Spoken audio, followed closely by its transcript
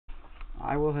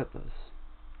I will hit this.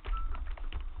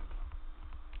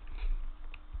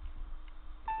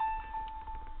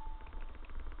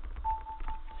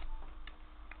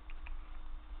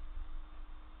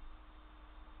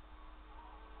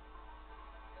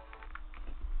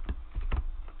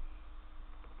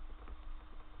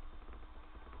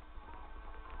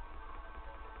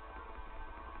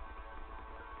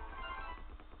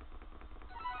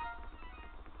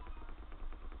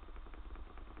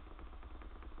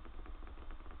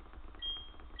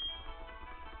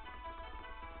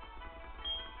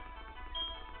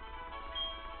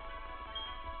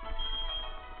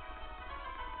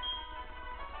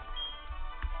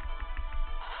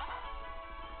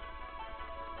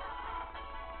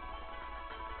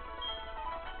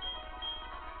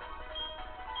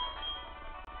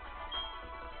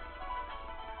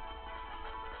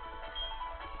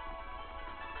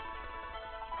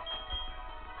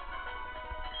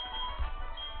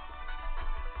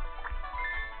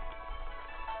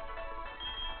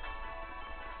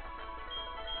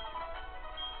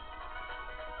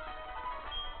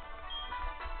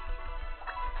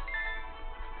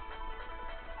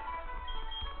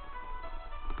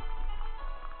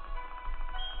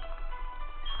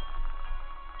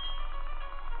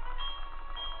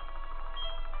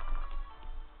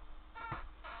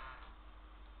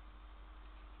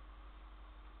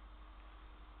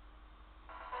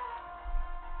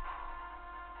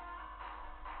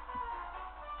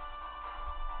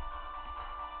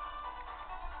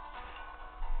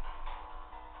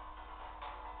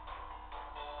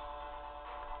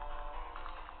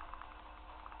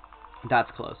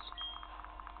 That's close.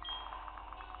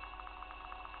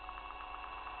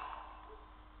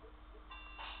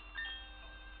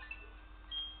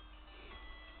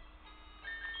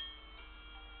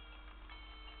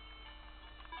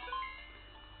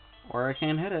 Or I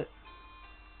can't hit it.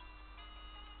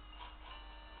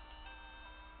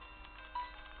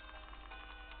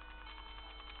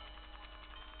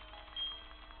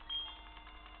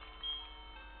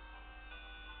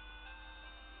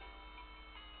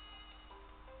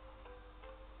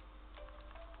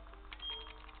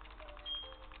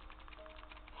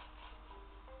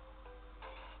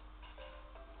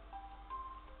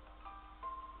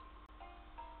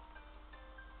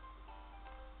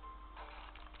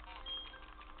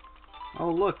 Oh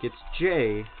look, it's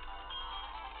Jay.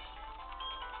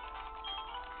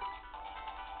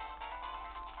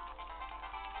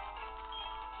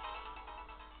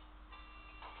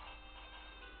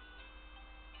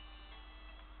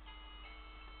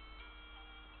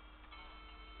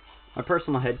 My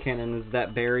personal headcanon is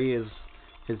that Barry is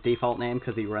his default name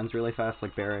because he runs really fast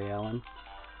like Barry Allen.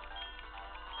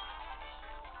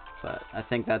 But I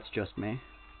think that's just me.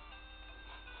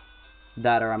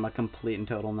 That or I'm a complete and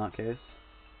total nutcase.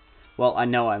 Well, I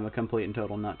know I'm a complete and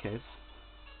total nutcase.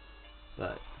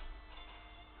 But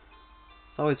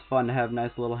it's always fun to have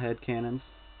nice little headcanons.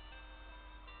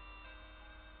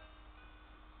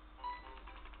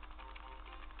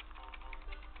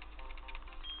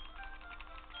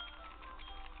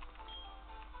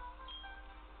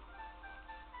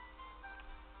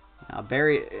 Now,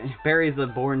 Barry's a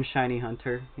born shiny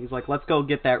hunter. He's like, let's go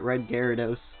get that red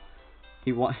Gyarados.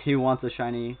 He wants a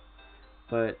shiny,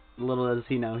 but little does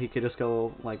he know, he could just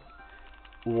go like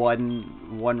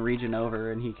one region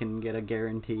over and he can get a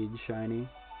guaranteed shiny.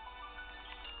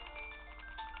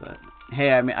 But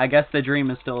hey, I mean, I guess the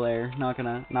dream is still there. Not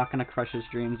gonna crush his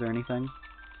dreams or anything.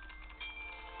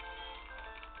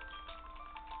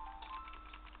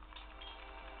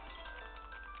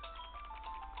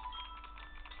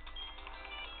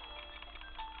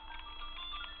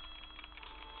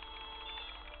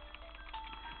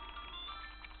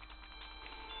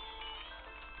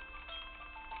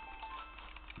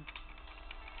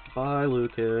 Bye,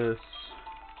 Lucas.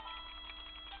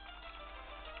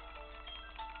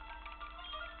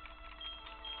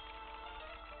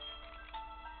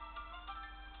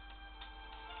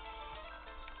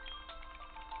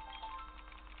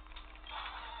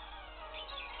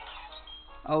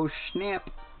 Oh snap!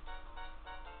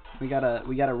 We got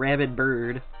a rabid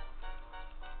bird.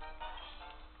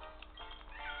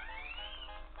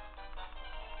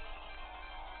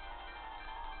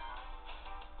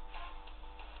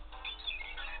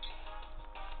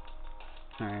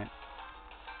 All right.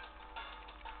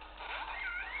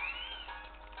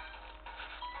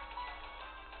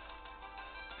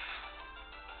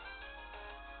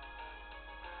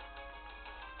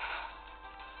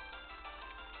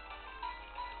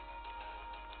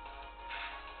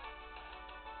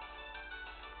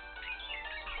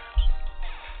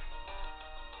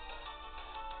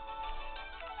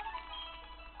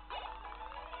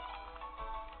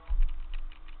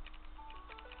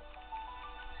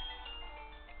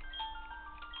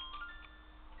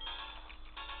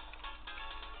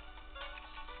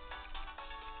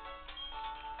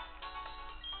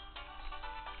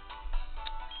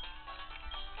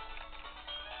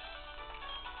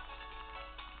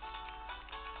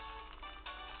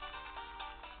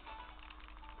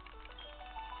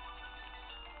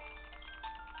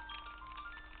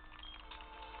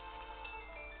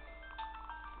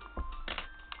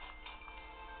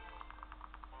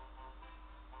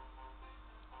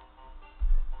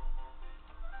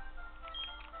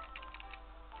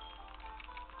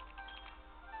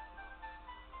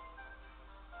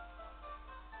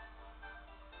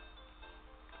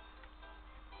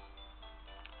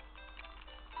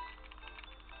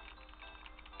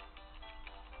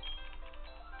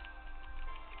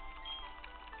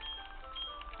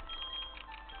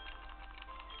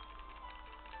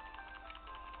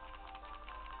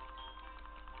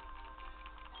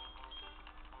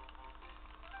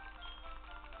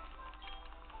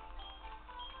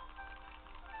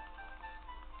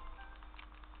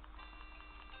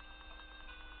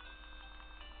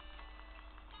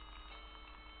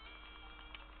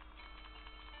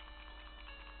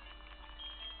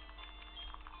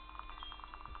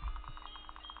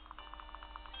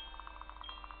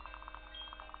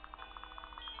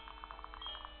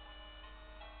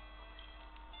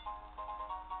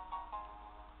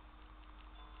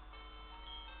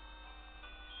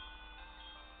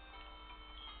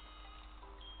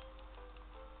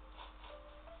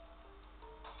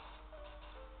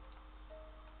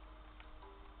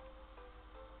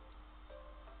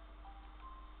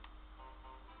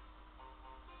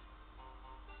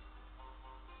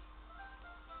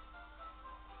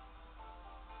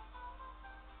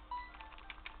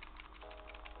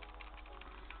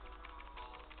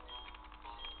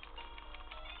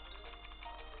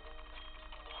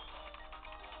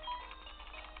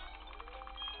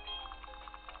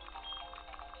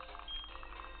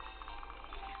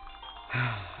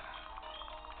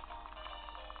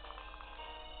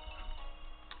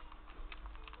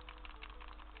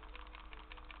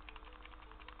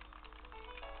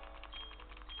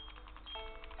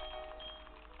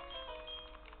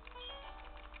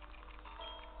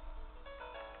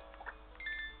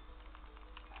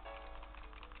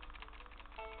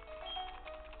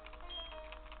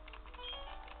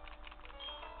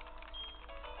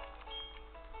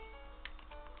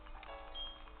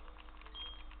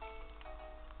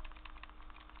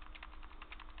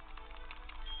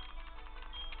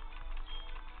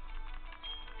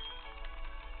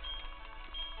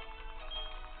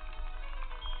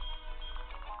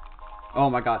 Oh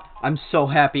my god, I'm so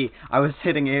happy. I was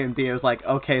hitting A and B. I was like,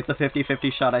 okay, it's a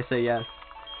 50-50 shot. I say yes.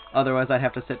 Otherwise, I'd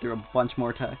have to sit through a bunch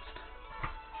more text.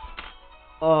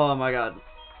 Oh my god.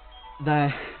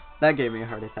 That gave me a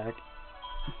heart attack.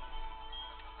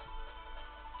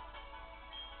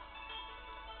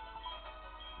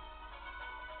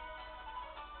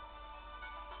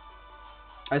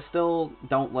 I still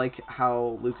don't like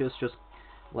how Lucas just,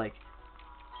 like,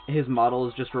 his model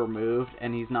is just removed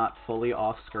and he's not fully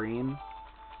off screen.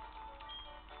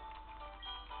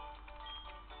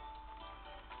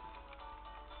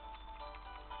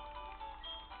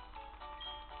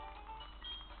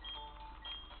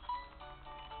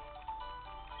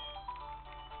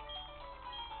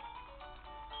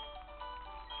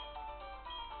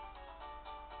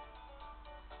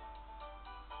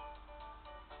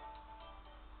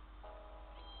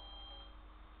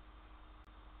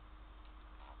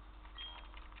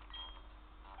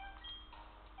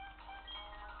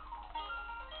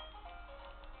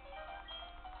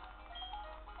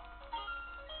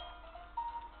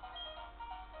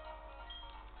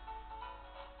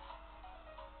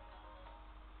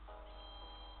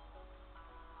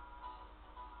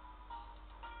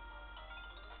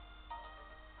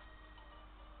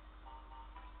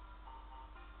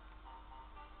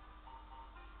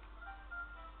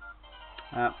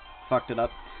 Fucked it up.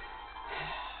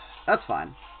 That's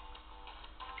fine.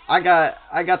 I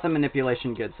got the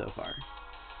manipulation good so far.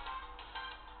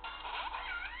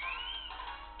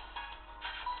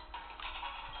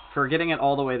 For getting it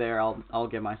all the way there, I'll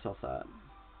give myself that.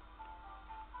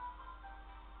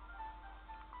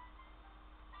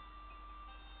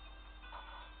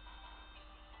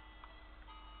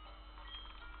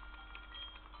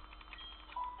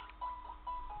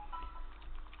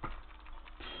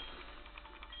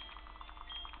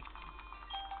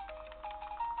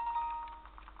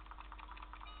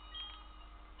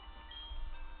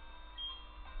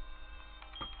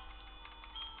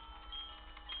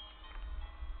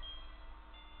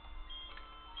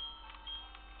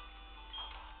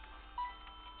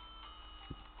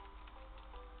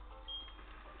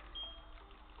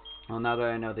 Well, now that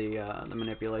I know the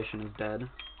manipulation is dead,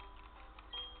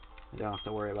 I don't have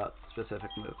to worry about specific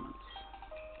movements.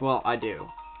 Well, I do.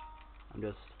 I'm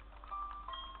just...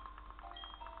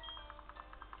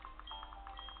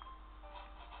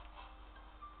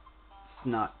 It's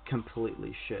not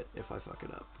completely shit if I fuck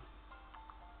it up.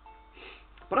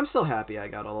 But I'm still happy I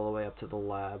got all the way up to the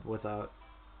lab without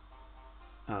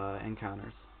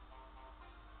encounters.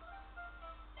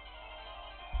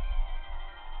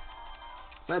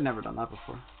 I'd never done that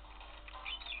before.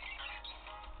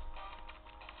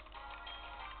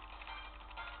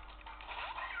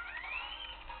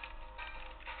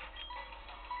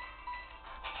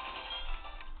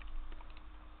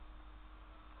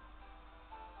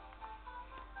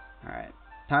 Alright,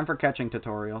 time for catching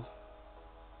tutorial.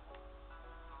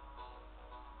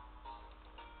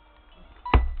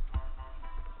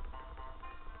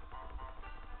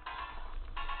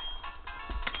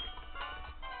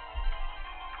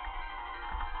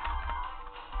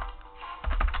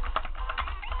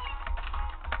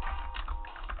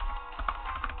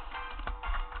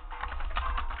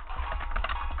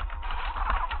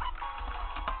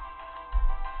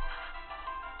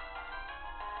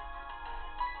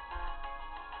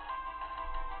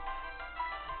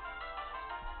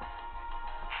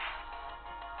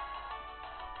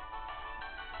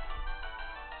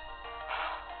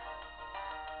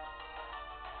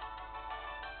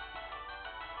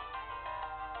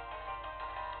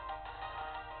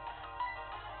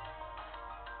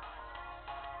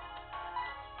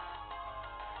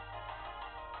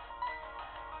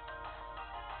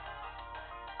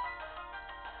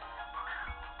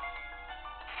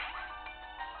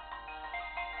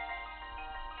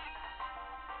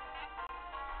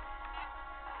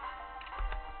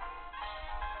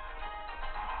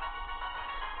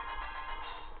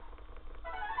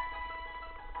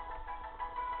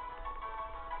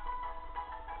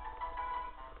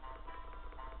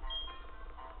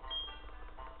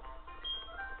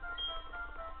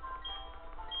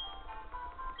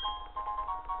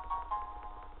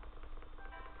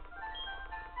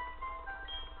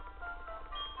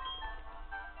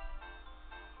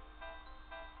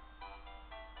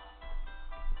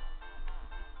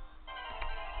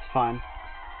 Fine.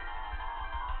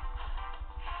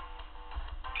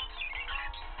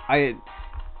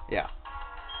 Yeah.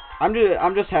 I'm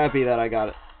just happy that I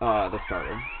got the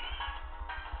starter.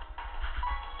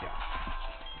 Yeah.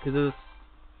 Because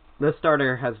this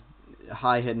starter has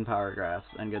high hidden power grasp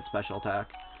and good special attack.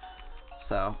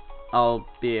 So I'll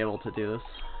be able to do this.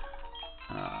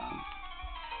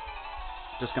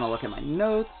 Just gonna look at my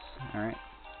notes. Alright.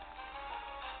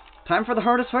 Time for the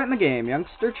hardest fight in the game,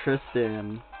 youngster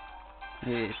Tristan.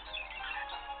 If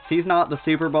he's not the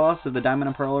super boss of the Diamond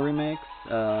and Pearl remakes,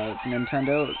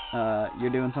 Nintendo, you're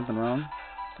doing something wrong.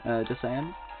 Just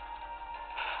saying.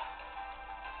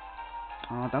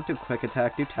 Oh, don't do quick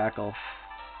attack, do tackle.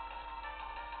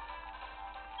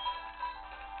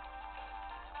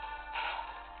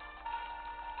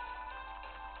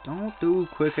 Don't do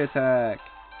quick attack.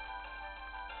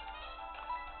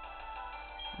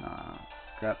 Nah,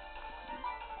 crap.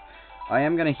 I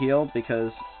am gonna heal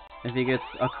because if he gets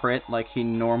a crit like he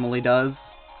normally does,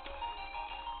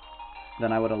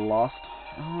 then I would have lost.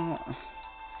 Oh,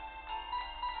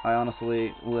 I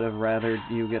honestly would have rather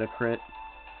you get a crit.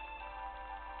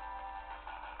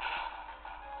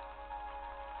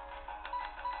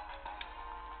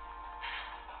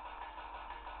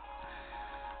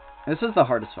 This is the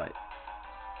hardest fight.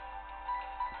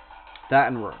 That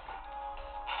and Rook.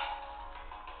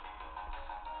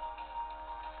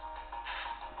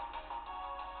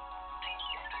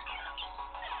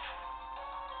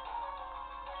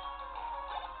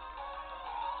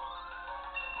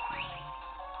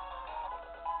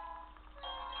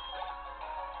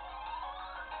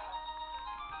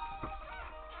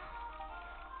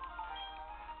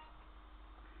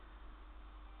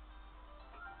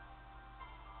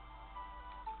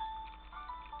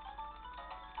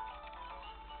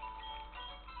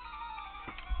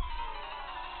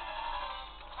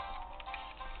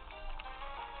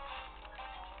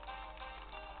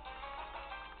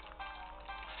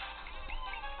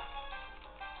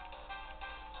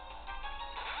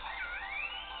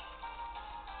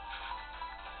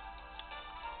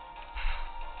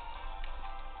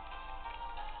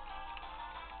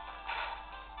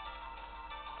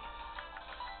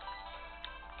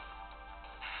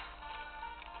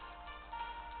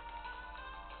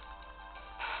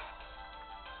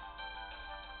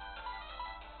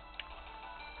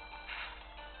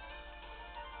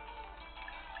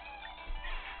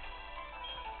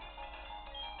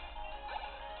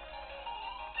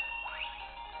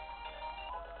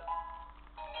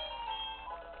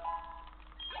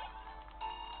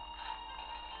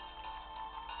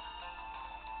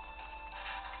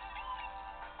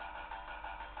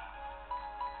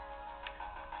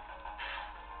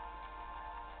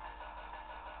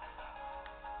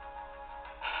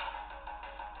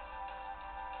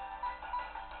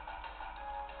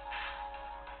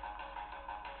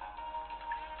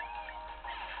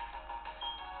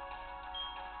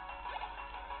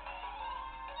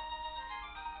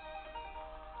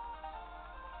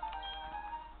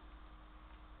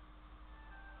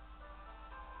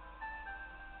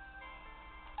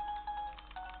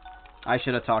 I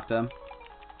should have talked to him.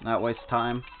 Not waste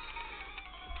time.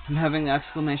 I'm having the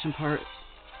exclamation point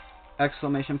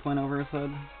over his head.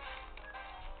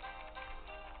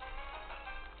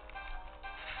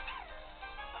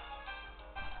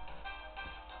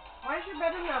 Why is your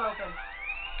bedroom not open?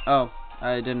 Oh,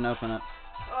 I didn't open it.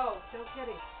 Oh, no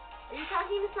kidding. Are you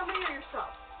talking to somebody or yourself?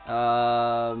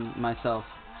 Myself.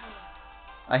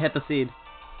 I hit the seed.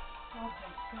 Oh,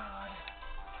 thank God.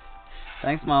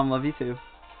 Thanks, Mom. Love you too.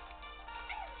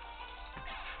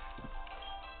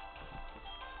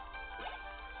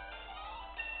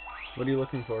 What are you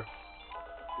looking for?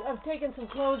 I'm taking some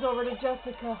clothes over to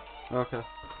Jessica. Okay.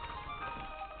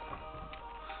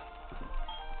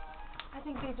 I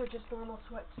think these are just normal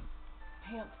sweat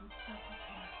pants and stuff.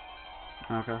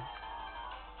 Okay.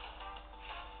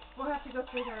 We'll have to go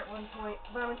through there at one point,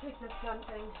 but I'm gonna take this gun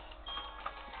thing.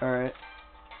 Alright.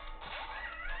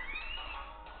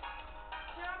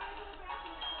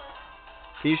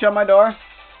 Can you shut my door?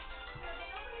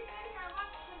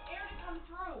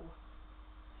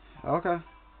 Okay.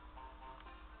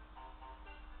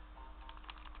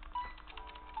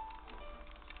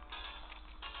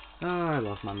 Oh, I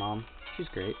love my mom. She's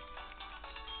great.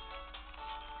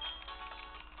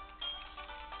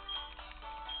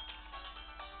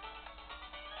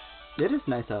 It is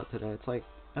nice out today. It's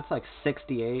like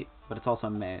 68, but it's also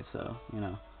May, so, you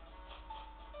know.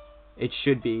 It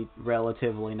should be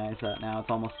relatively nice out now. It's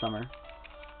almost summer.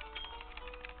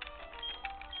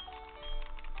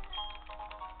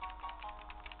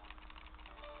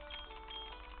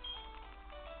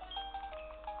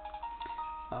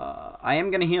 I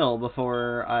am gonna heal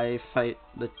before I fight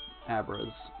the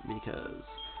Abras, because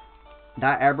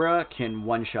that Abra can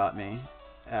one-shot me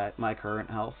at my current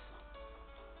health.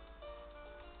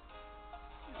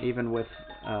 Even with,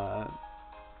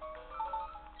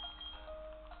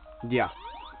 yeah.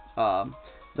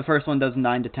 The first one does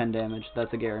 9 to 10 damage.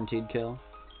 That's a guaranteed kill.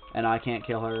 And I can't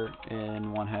kill her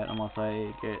in one hit unless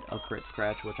I get a crit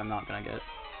scratch, which I'm not gonna get.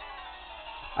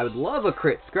 I would love a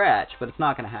crit scratch, but it's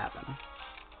not gonna happen.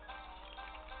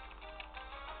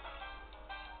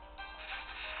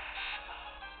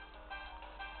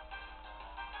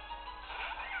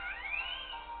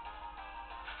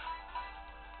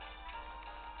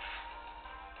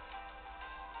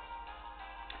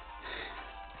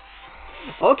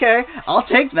 Okay, I'll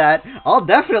take that. I'll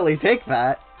definitely take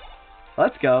that.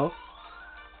 Let's go.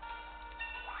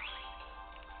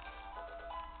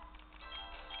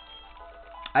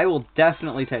 I will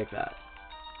definitely take that.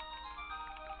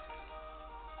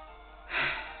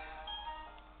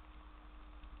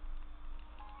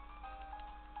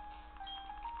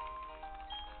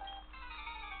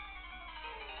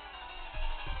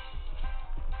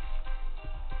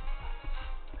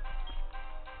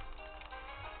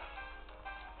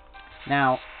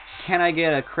 Now, can I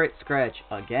get a crit scratch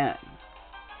again?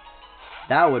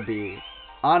 That would be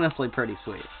honestly pretty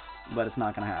sweet, but it's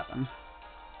not going to happen.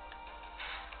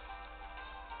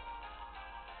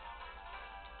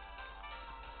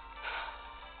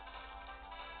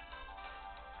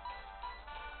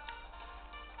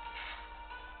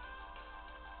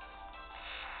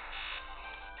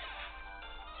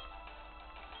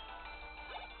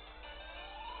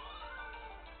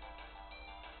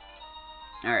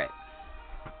 Alright.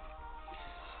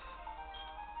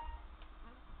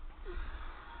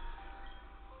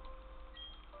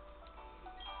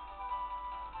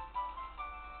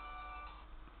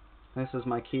 This is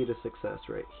my key to success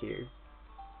right here.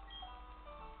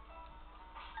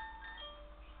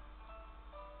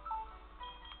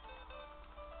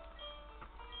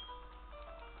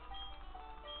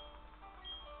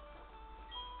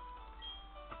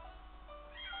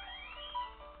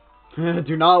 I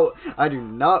do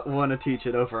not want to teach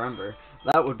it over Ember.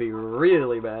 That would be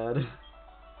really bad.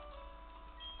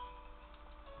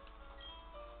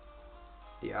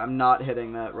 Yeah, I'm not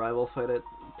hitting that rival fight at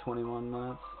 21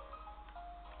 laps.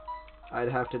 I'd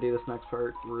have to do this next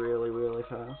part really, really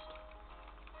fast.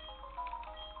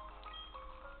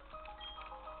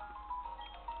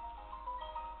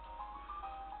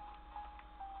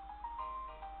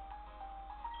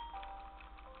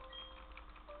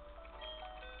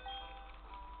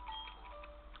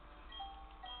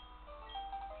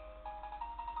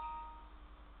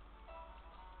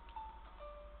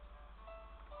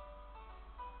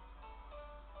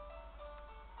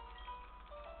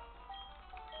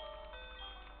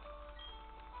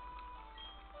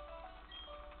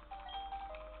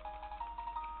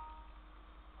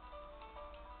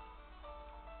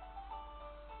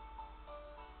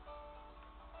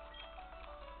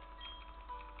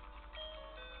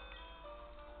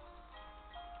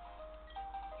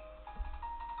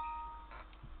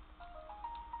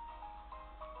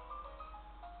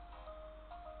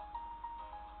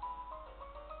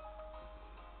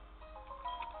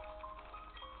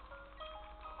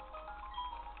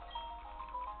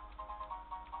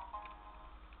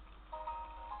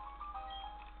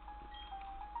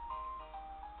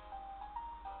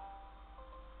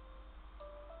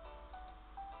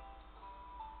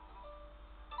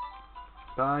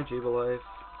 Bye, Jubilife.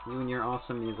 You and your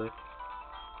awesome music.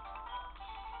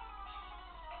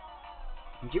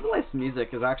 Jubilife's music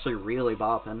is actually really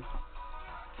bopping.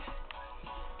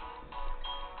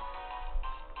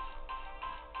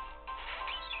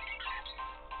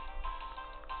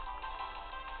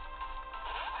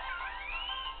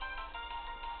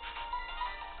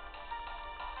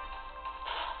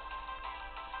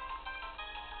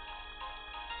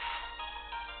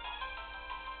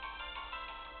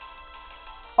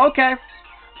 Okay,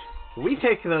 we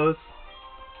take those.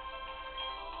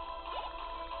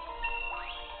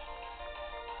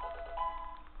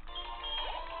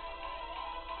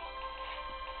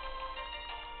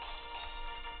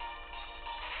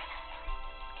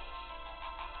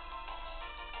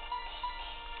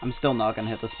 I'm still not gonna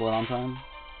hit the split on time.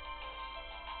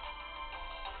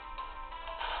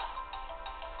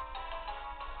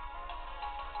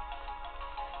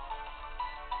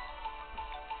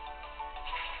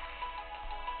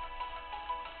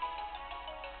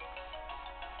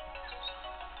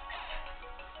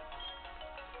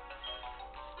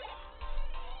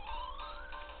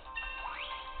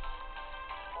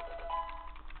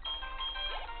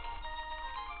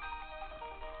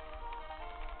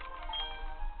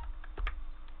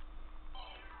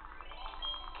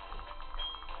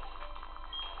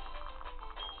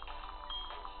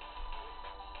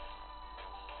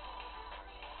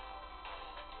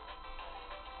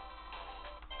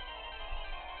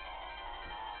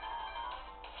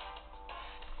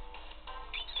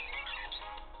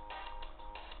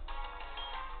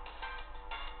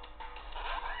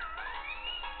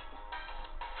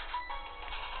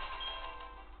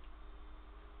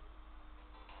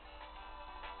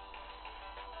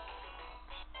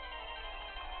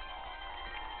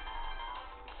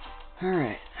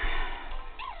 Alright.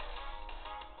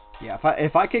 Yeah,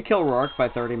 if I could kill Rourke by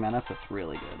 30 minutes, it's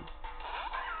really good.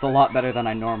 It's a lot better than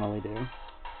I normally do.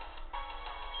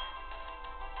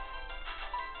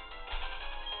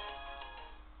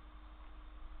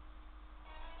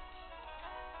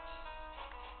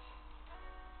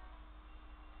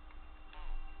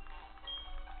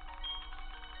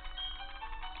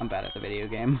 I'm bad at the video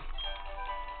game.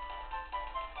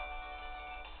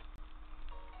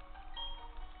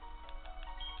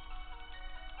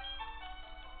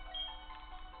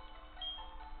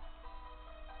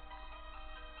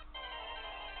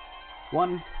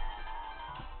 One.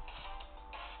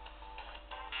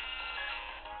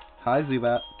 Hi,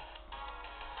 Zubat.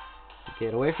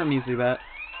 Get away from me, Zubat.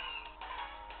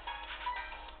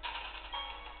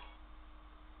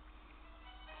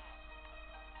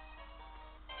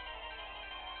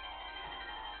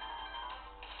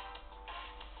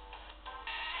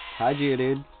 Hi,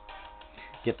 Geodude.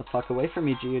 Get the fuck away from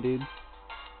me, Geodude.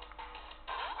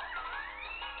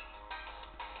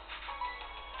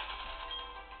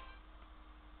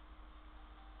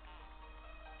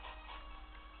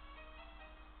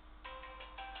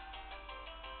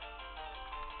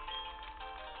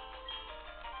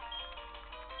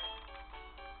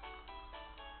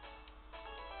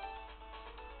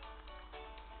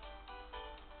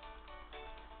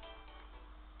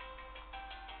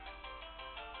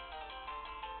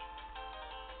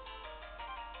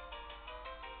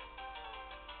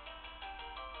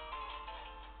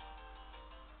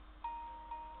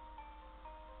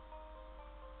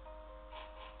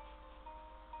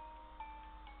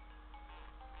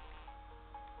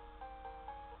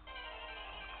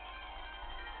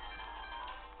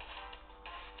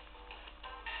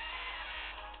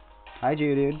 Hi,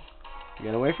 Geodude.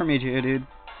 Get away from me, Geodude.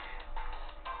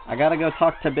 I gotta go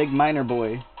talk to Big Miner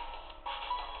Boy.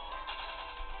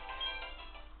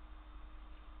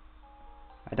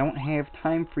 I don't have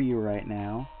time for you right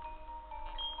now.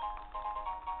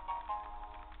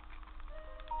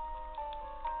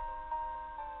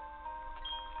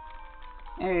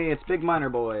 Hey, it's Big Miner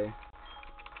Boy.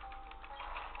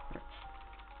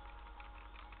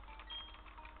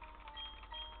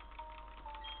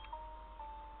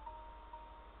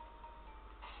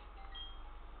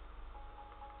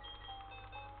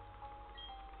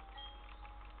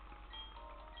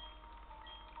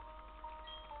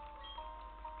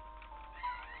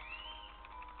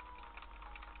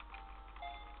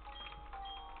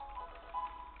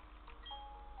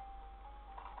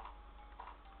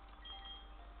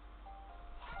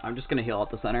 I'm just gonna heal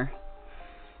at the center,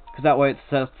 cause that way it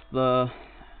sets the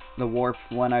warp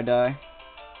when I die.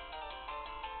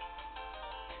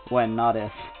 When, not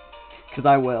if, cause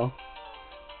I will.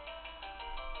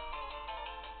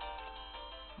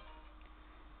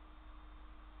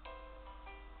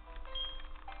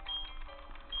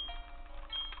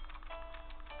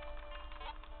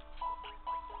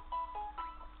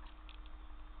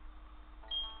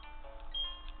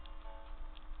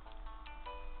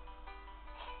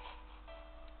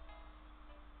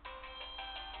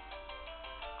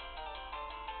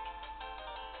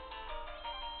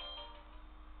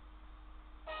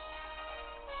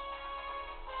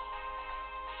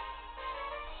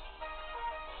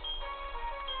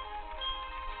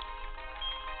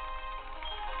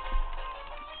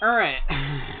 Alright.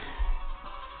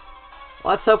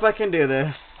 Let's hope I can do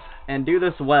this. And do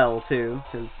this well, too.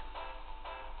 Cause...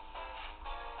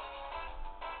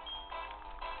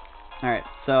 Alright,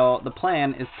 so the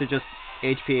plan is to just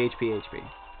HP, HP, HP.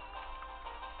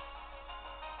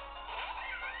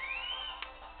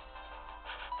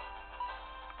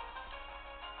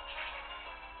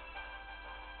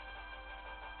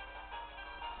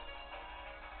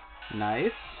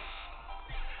 Nice.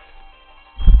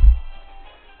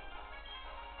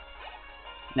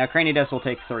 Now Cranidos will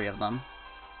take 3 of them.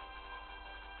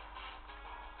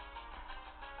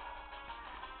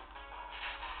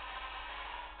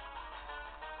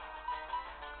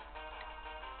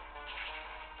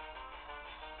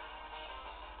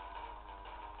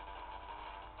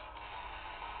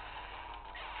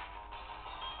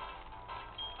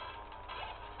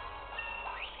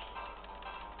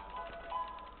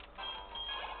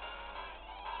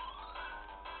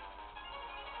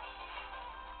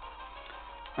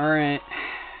 Alright.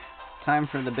 Time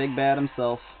for the big bad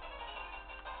himself.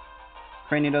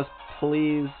 Cranidos,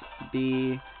 please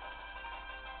be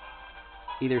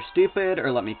either stupid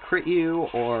or let me crit you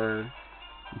or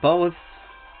both.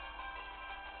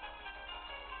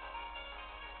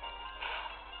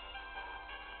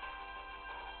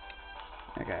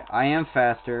 Okay, I am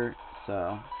faster,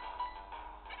 so...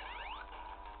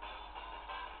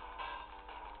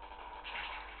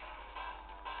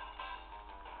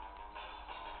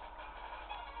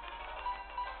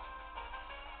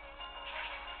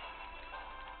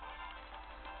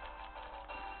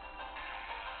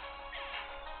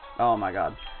 Oh my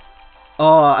god.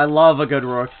 Oh, I love a good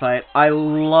Rourke fight. I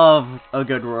love a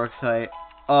good Rourke fight.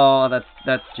 Oh,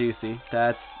 that's juicy.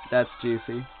 That's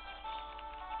juicy.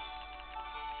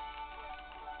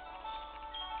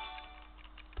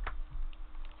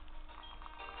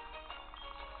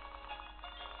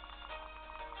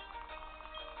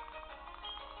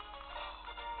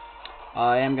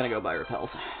 I am gonna go buy repels.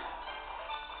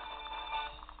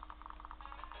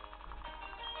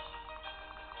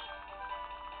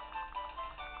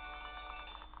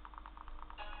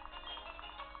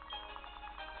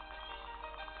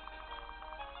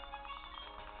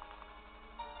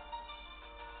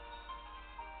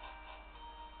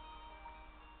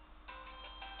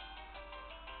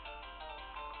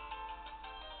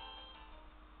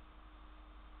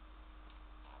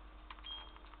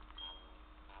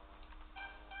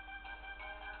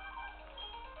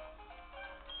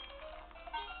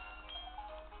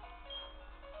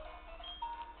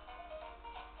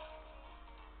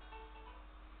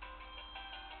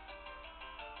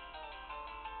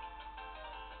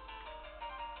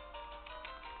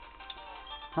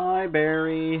 Hi,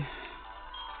 Barry.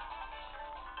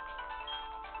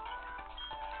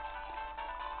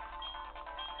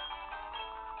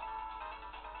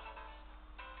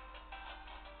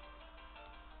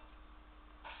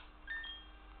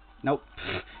 Nope.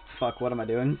 Fuck, what am I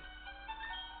doing?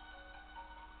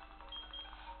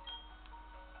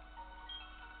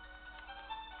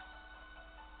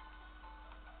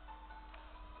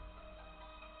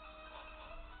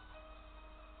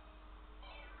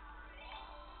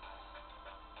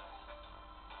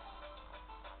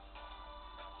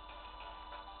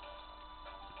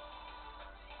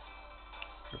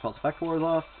 Repulse effect wars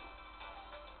off.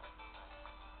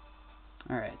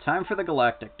 Alright, time for the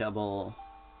galactic double.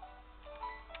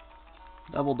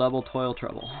 Double, double, toil,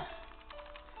 trouble.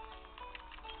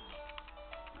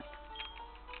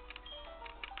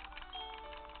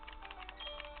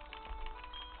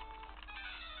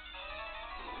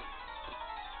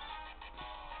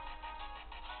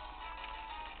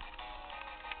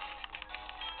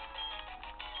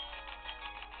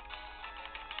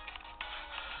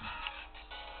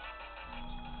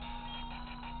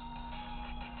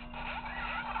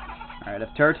 Alright, if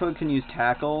Turtwig can use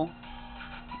tackle,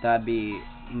 that'd be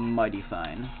mighty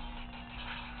fine.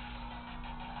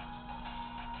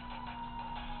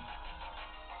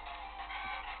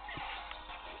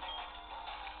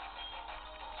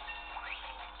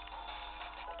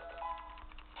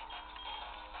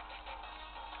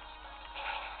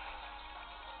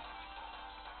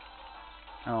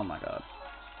 Oh my god.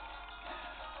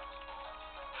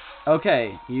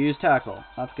 Okay, you use tackle.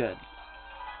 That's good.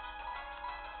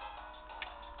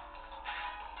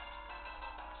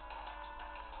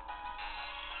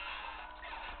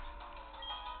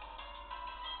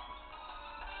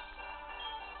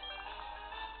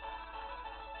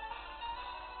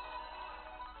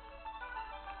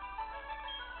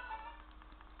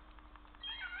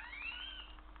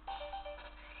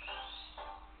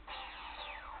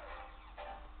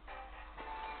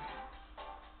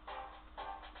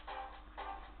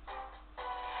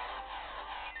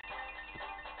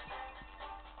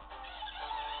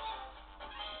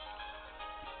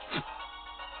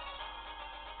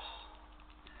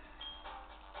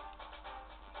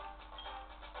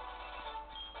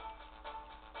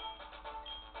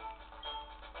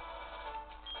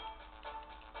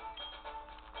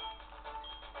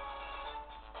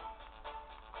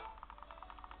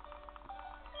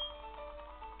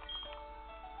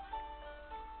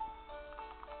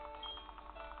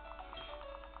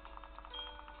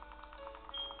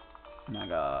 Oh my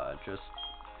god, just...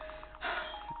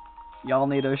 Y'all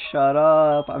need to shut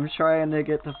up. I'm trying to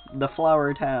get to the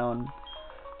Flower Town.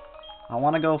 I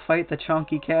want to go fight the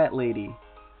chunky cat lady.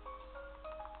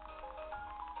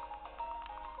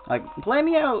 Like,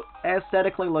 Glameow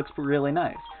aesthetically looks really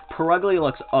nice. Purugly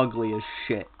looks ugly as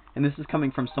shit. And this is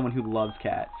coming from someone who loves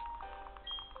cats.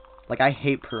 Like, I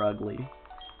hate Purugly.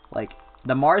 Like,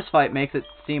 the Mars fight makes it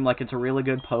seem like it's a really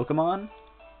good Pokemon,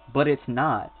 but it's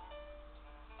not.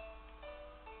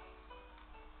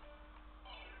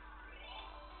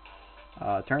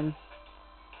 Turn.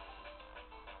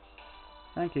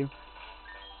 Thank you.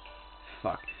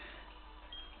 Fuck.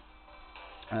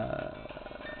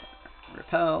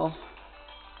 Repel.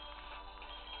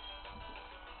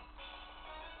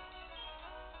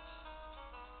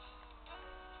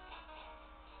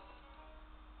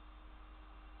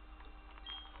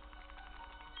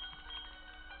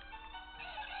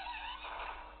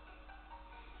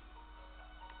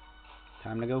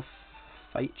 Time to go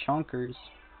fight Chonkers.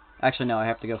 Actually, no, I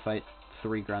have to go fight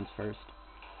 3 grunts first.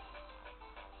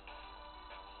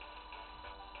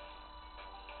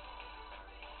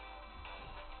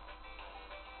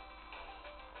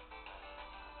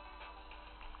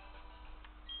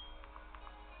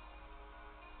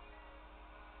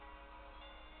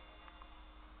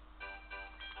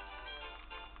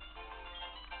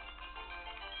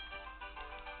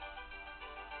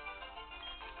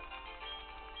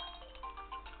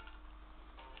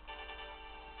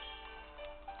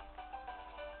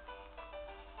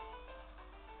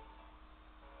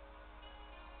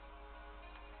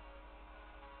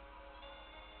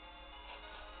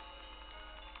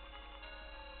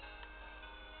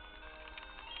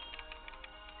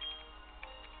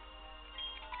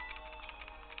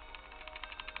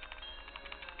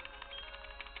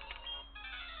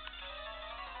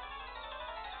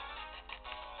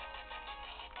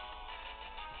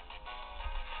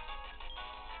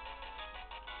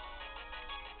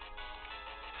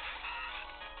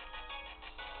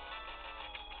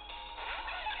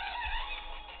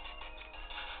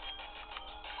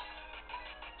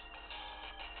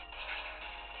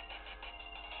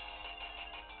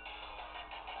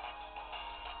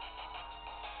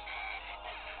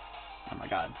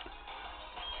 god.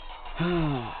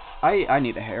 I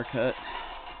need a haircut.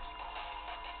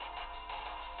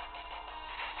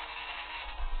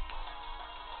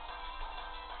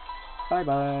 Bye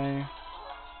bye.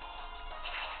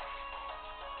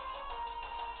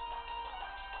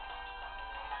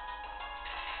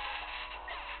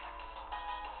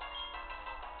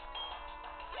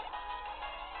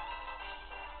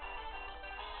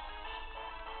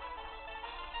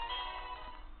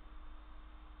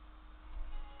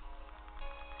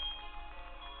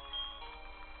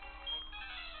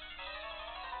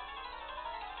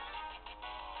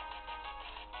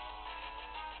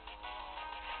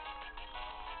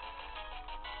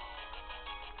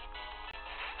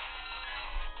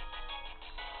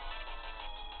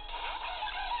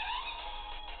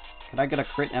 Could I get a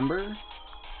crit ember?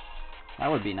 That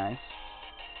would be nice.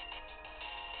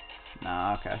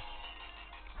 Nah, okay.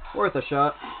 Worth a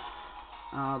shot.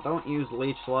 Don't use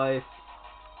leech life.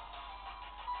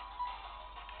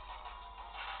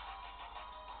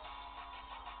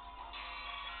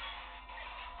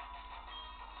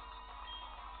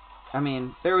 I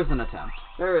mean, there was an attempt.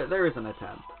 There was an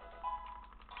attempt.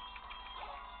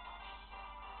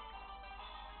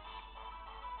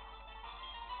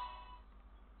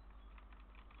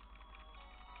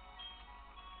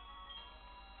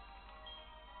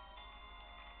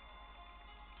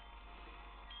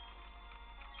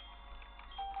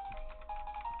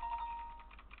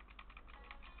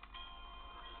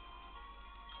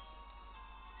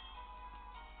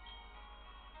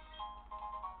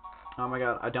 Oh my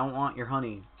god, I don't want your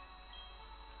honey.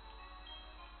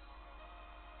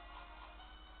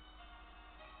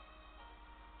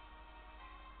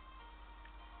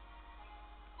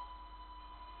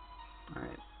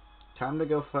 Alright. Time to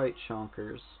go fight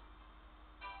Shonkers.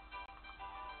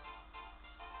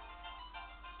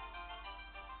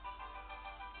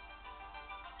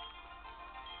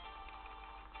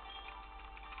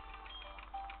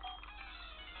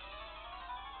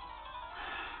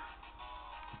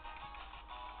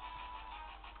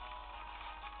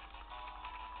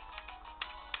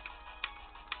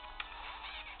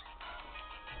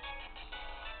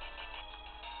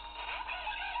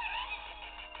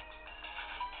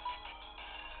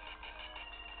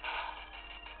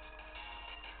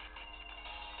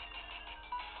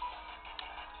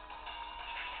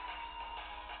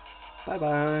 Bye-bye.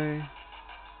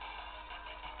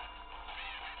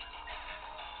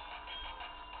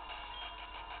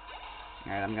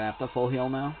 Alright, I'm gonna have to full heal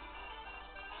now.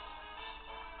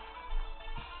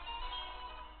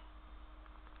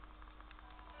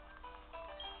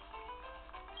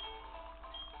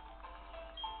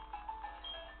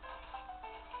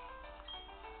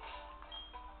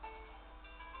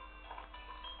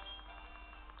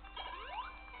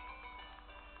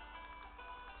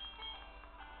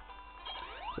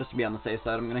 Just to be on the safe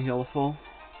side, I'm gonna heal the full.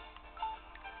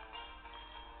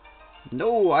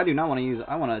 No, I do not want to use.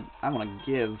 I want to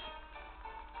give.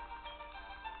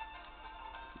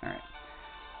 All right.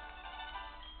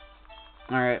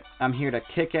 All right. I'm here to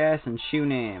kick ass and shoe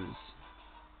names.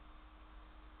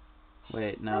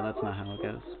 Wait, no, that's not how it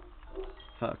goes.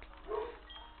 Fuck.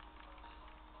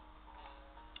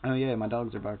 Oh yeah, my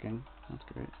dogs are barking. That's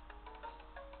great.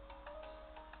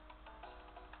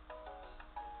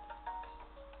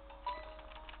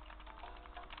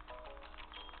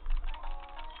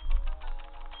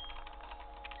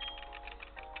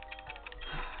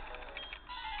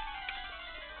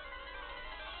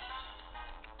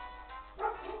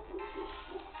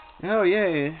 Oh,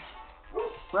 yay.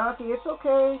 Rocky, it's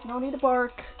okay. No need to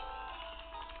bark.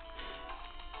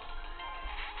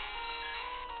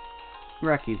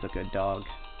 Rocky's a good dog.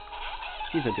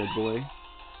 He's a good boy.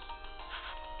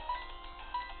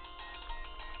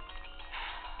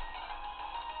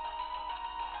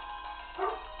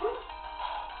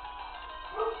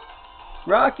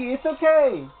 Rocky, it's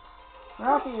okay.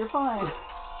 Rocky, you're fine.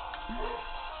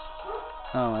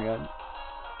 Oh my god.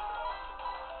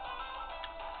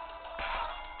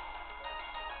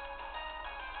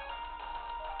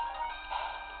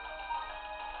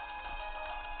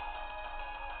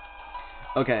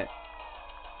 Okay.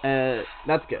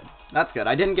 That's good. That's good.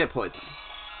 I didn't get poisoned.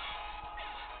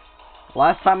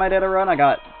 Last time I did a run, I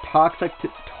got toxic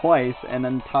twice, and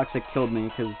then toxic killed me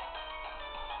because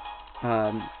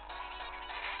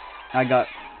I got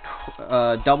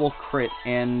double crit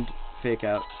and fake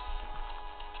out.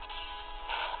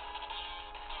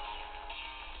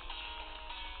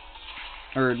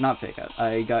 Or not fake out.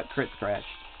 I got crit scratch.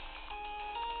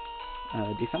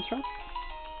 Defense drop?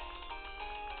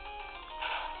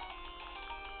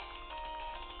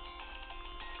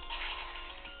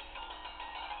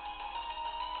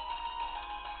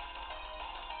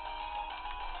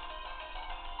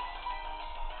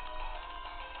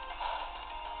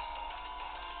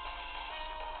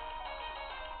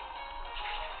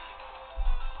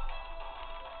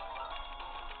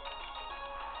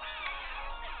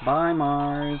 Bye,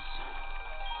 Mars.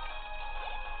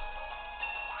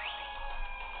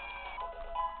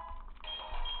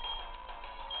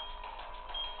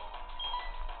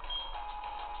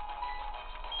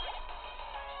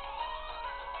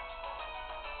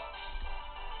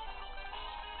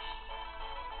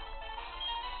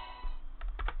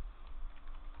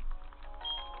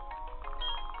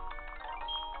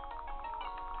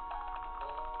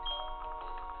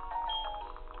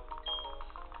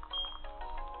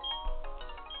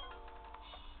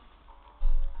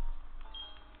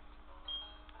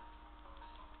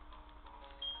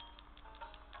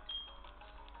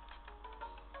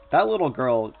 That little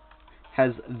girl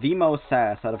has the most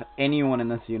sass out of anyone in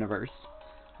this universe.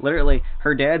 Literally,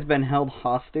 her dad's been held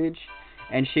hostage,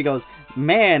 and she goes,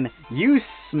 "Man, you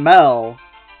smell."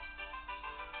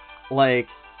 Like,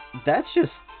 that's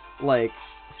just, like,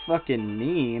 fucking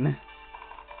mean.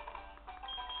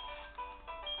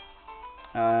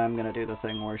 I'm gonna do the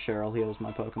thing where Cheryl heals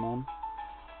my Pokemon.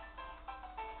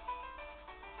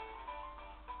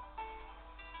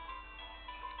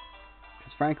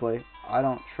 Because frankly, I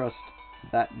don't trust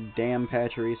that damn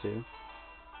Pachirisu.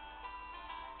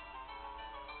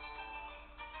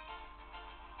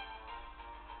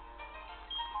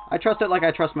 I trust it like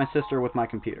I trust my sister with my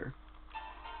computer.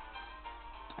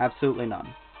 Absolutely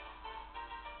none.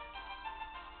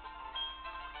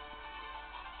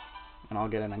 And I'll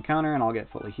get an encounter and I'll get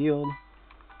fully healed.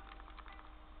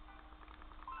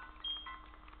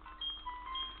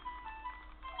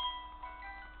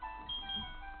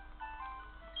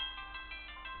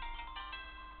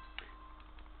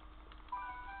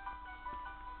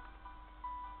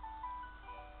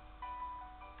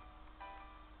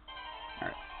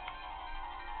 Alright.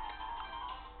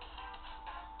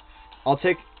 I'll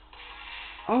take...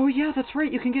 Oh yeah, that's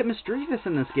right, you can get Misdreavus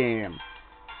in this game.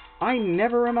 I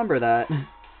never remember that.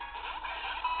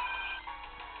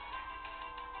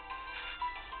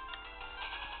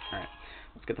 Alright,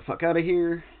 let's get the fuck out of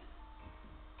here.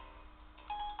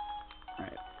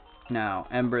 Alright, now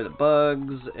Ember the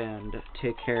bugs and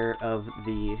take care of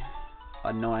the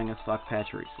annoying as fuck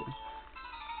Pachirisu.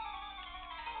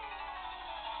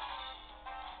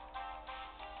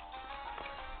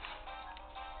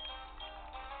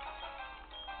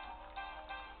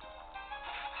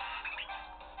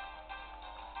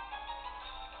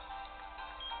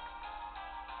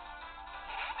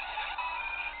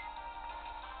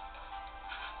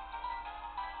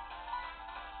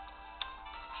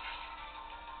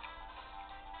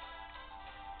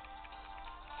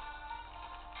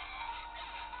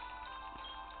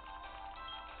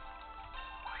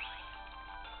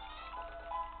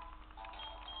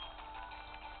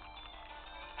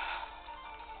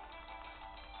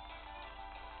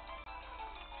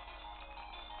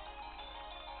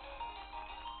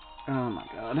 Oh my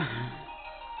god.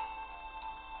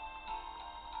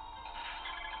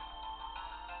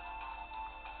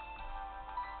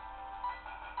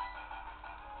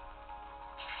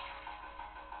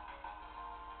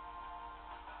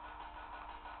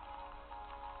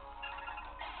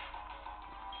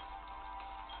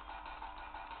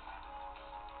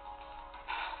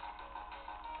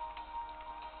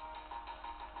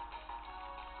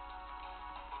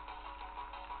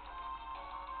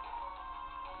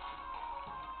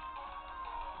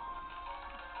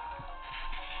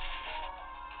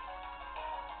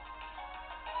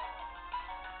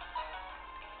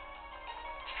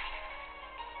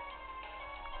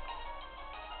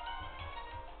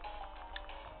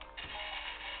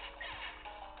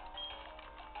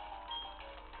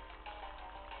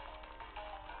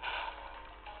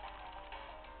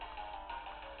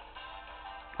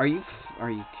 Are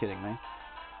you kidding me?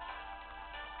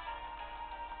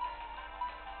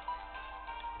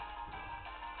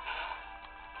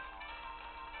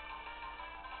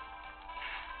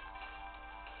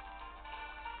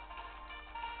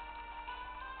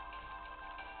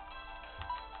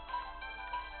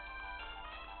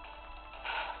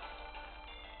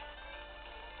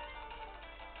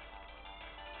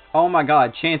 Oh my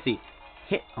god, Chansey.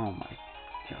 Hit. Oh my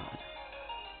god.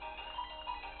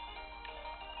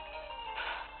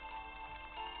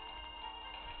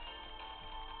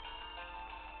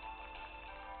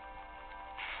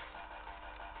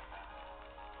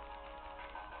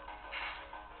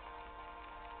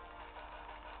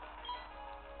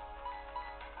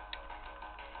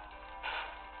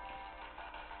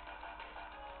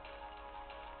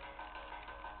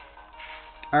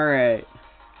 Alright.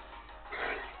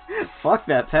 Fuck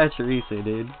that Pachirisu,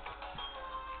 dude.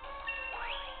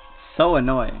 So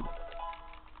annoying.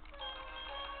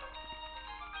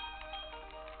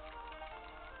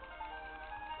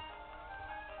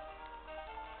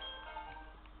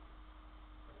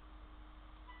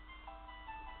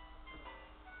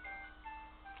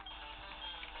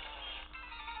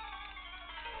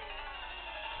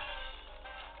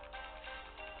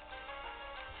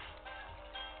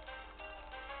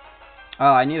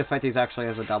 Oh, I need to fight these actually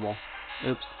as a double.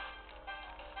 Oops.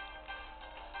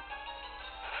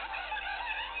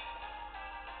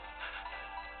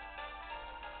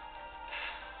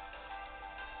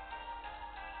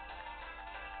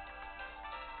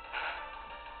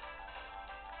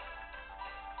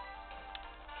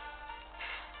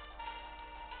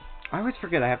 I always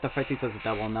forget I have to fight these as a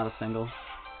double and not a single.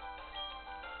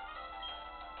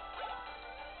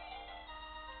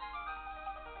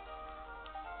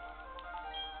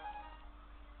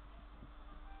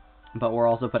 But we're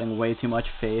also putting way too much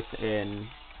faith in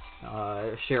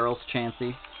Cheryl's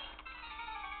Chansey.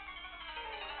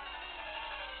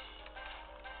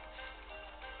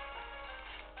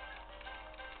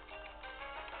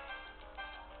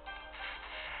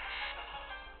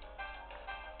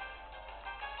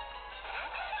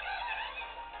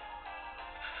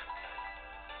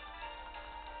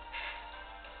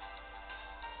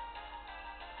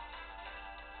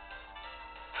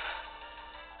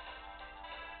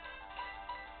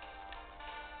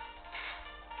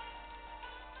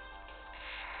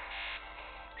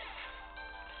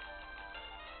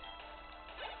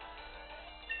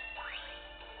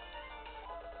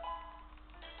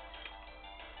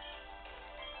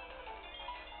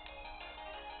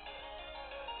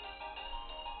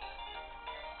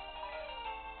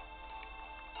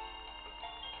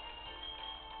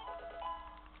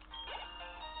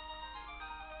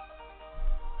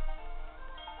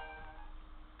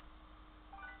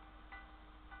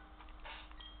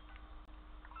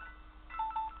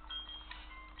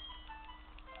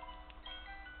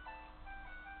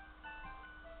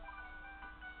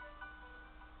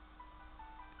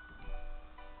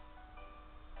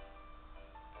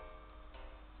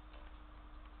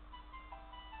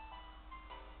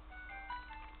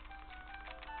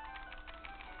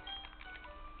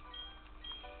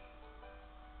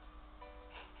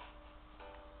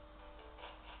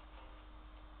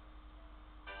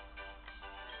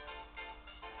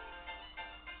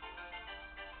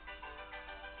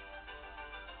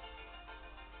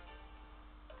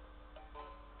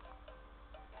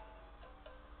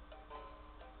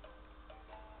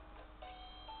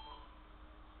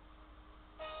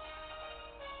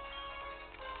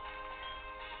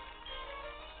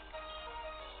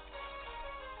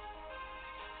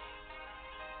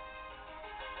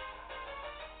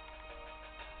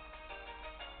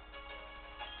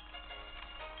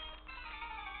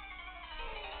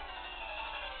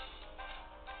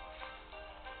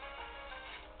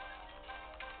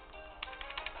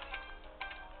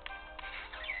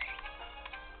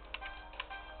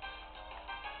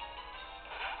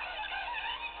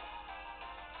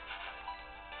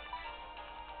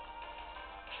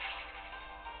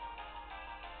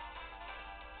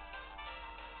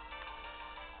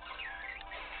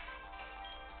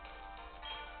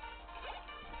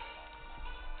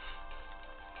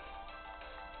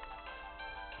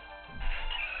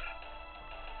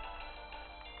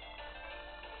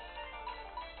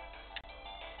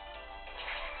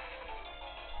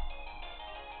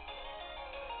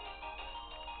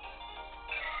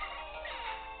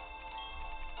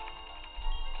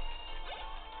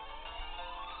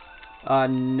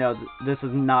 No, this is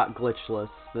not glitchless.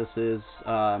 This is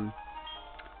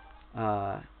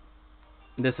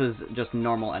just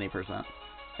normal any percent.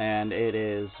 And it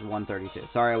is 132.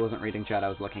 Sorry, I wasn't reading chat, I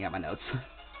was looking at my notes.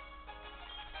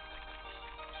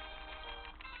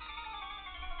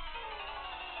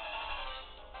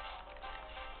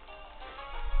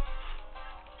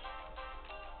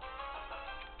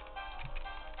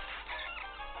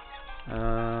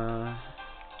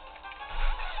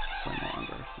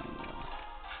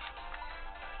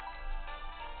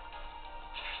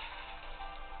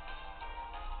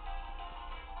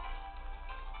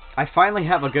 I finally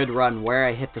have a good run where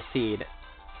I hit the seed.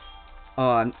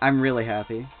 Oh, I'm really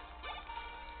happy.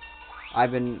 Out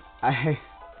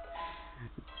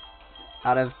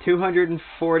of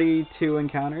 242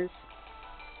 encounters.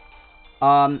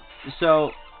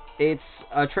 So it's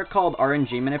a trick called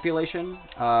RNG manipulation.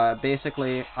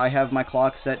 Basically, I have my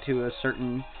clock set to a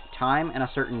certain time and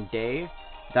a certain day.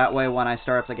 That way, when I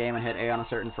start up the game and hit A on a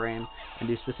certain frame and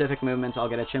do specific movements, I'll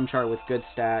get a Chimchar with good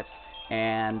stats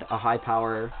and a high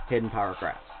power, hidden power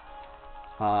grass.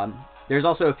 There's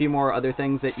also a few more other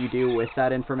things that you do with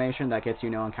that information that gets you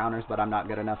no encounters, but I'm not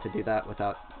good enough to do that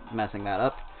without messing that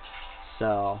up.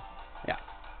 So, yeah.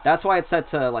 That's why it's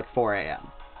set to, like, 4 a.m.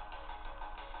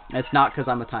 It's not because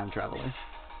I'm a time traveler.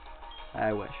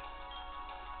 I wish.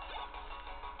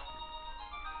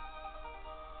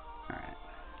 Alright.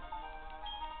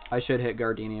 I should hit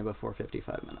Gardenia before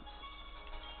 55 minutes.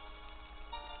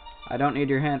 I don't need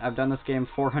your hint. I've done this game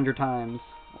 400 times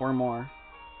or more.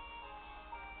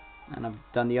 And I've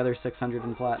done the other 600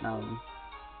 in Platinum.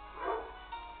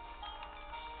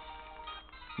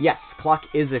 Yes, clock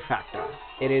is a factor.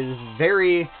 It is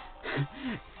very...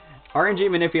 RNG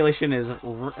manipulation is,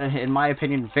 in my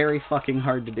opinion, very fucking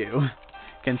hard to do.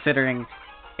 Considering,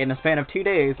 in a span of 2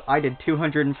 days, I did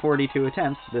 242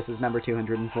 attempts. This is number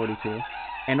 242.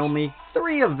 And only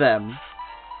 3 of them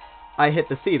I hit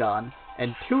the seed on.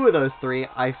 And 2 of those 3,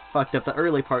 I fucked up the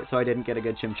early part so I didn't get a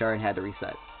good Chimchar and had to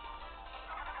reset.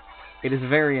 It is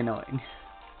very annoying.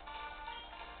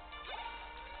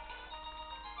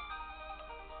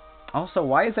 Also,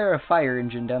 why is there a fire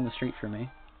engine down the street from me?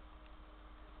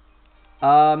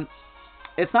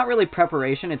 It's not really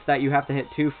preparation, it's that you have to hit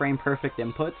 2 frame-perfect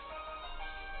inputs.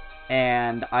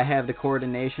 And I have the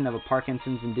coordination of a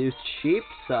Parkinson's-induced sheep,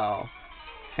 so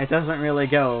it doesn't really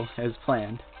go as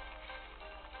planned.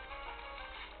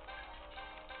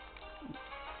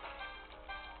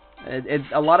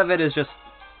 A lot of it is just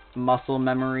muscle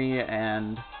memory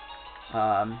and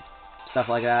stuff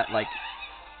like that. Like,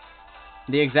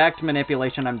 the exact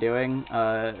manipulation I'm doing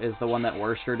is the one that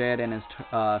Worcester did in his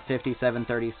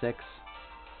 5736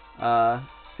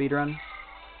 speedrun.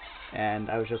 And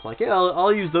I was just like, yeah,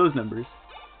 I'll use those numbers.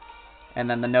 And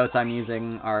then the notes I'm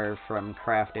using are from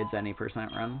Crafted's any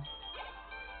percent run.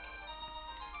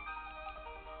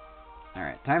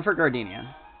 Alright, time for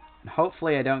Gardenia. And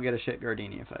hopefully I don't get a shit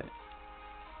Gardenia fight.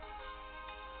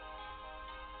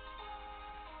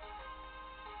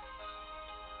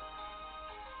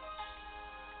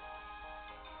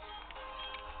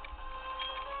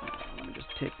 Let me just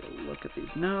take a look at these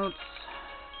notes.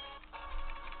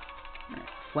 Alright,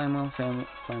 Flamewell,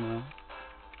 Flamewell.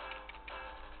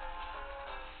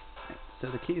 So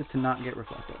the key is to not get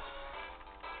reflective.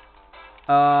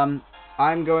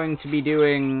 I'm going to be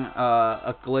doing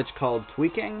a glitch called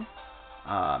tweaking.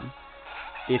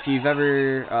 If you've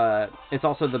ever, it's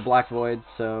also the Black Void,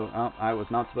 so I was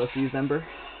not supposed to use Ember.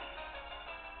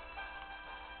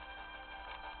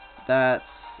 That's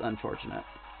unfortunate.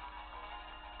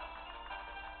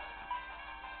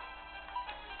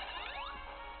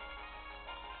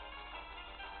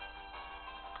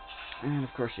 And of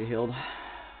course you healed.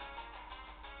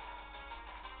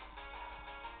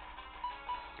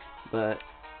 But,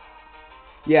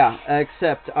 yeah,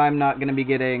 except I'm not going to be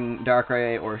getting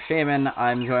Darkrai or Shaman.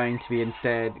 I'm going to be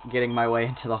instead getting my way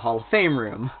into the Hall of Fame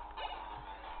room.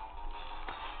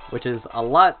 Which is a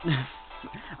lot...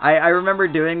 I remember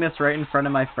doing this right in front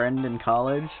of my friend in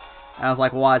college. And I was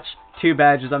like, watch, 2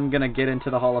 badges, I'm going to get into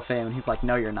the Hall of Fame. And he's like,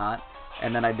 no, you're not.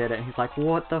 And then I did it, and he's like,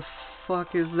 what the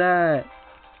fuck is that?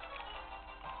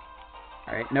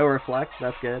 Alright, no reflect,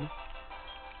 that's good.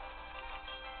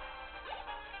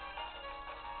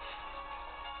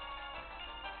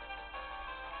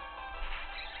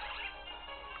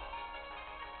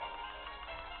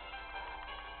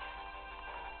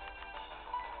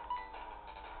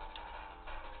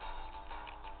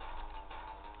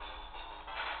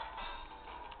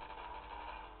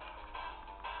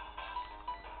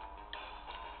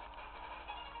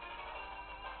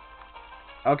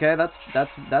 Okay,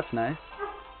 that's nice.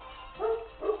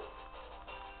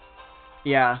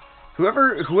 Yeah,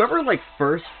 whoever like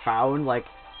first found like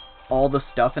all the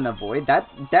stuff in a void, that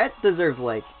deserves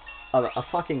like a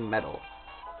fucking medal.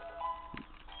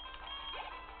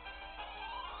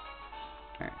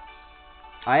 Alright.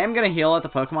 I am gonna heal at the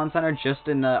Pokemon Center just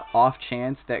in the off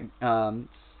chance that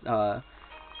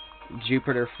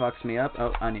Jupiter fucks me up.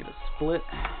 Oh, I need a split.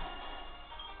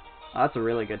 Oh, that's a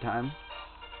really good time.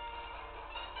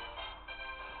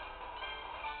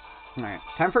 Alright,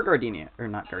 time for Gardenia. Or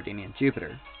not Gardenia,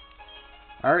 Jupiter.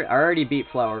 I already beat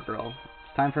Flower Girl.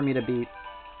 It's time for me to beat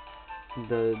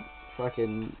the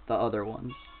other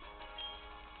ones.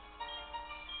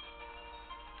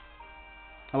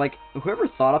 Like, whoever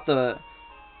thought up the...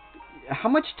 How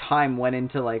much time went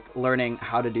into, like, learning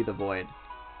how to do the Void?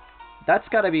 That's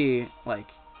gotta be, like...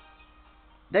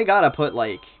 They gotta put,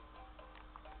 like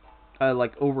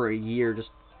over a year just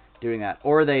doing that.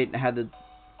 Or they had the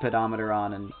pedometer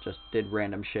on and just did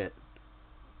random shit.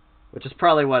 Which is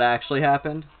probably what actually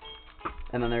happened.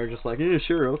 And then they were just like, yeah,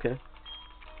 sure, okay.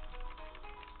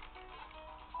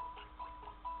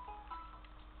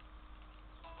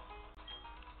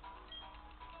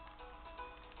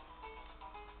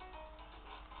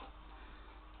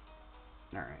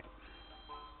 Alright.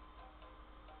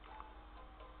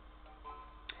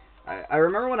 I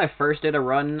remember when I first did a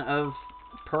run of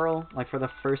Pearl, like for the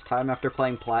first time after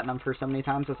playing Platinum for so many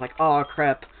times, it's like, oh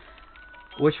crap,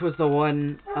 which was the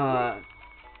one,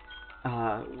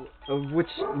 which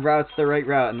route's the right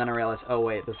route, and then I realized, oh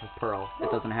wait, this is Pearl.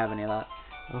 It doesn't have any of that.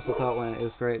 I also thought when it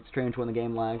was very strange when the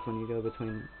game lags when you go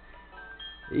between.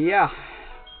 Yeah,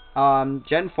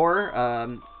 Gen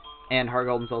 4, and Heart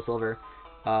Gold and Soul Silver.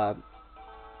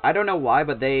 I don't know why,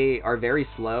 but they are very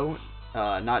slow.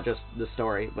 Not just the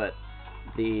story, but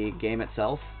the game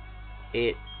itself.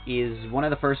 It is one of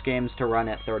the first games to run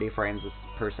at 30 frames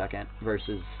per second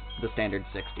versus the standard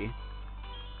 60.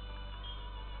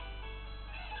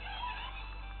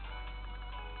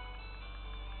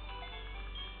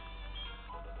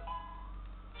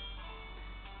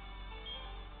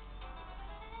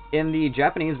 In the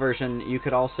Japanese version, you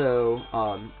could also,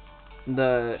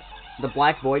 the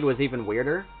Black Void was even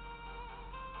weirder.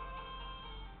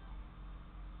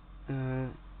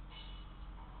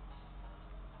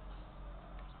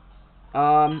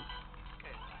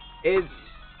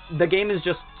 The game is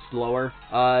just slower.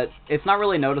 It's not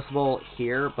really noticeable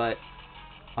here, but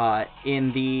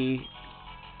in the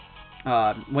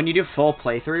when you do full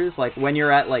playthroughs, like when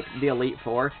you're at like the Elite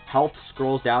Four, health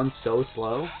scrolls down so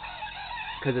slow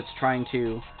because it's trying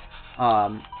to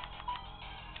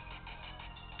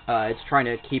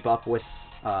keep up with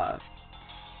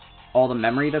all the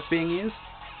memory that's being used.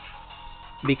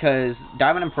 Because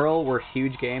Diamond and Pearl were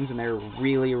huge games and they're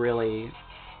really, really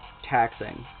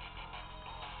taxing.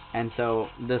 And so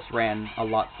this ran a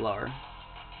lot slower.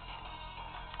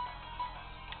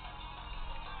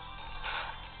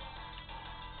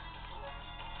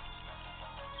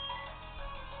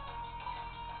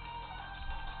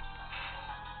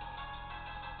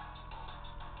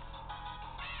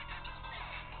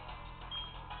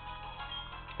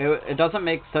 It doesn't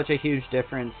make such a huge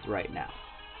difference right now.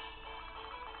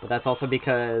 But that's also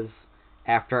because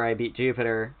after I beat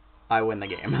Jupiter, I win the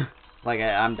game. Like,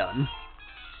 I'm done.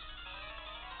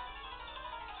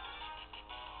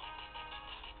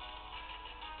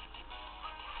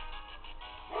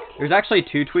 There's actually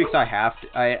 2 tweaks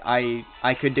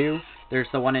I could do. There's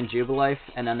the one in Jubilife,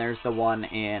 and then there's the one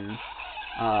in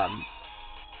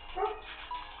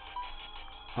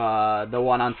the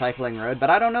one on Cycling Road.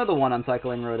 But I don't know the one on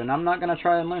Cycling Road, and I'm not gonna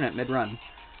try and learn it mid-run.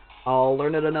 I'll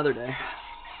learn it another day.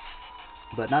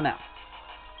 But not now.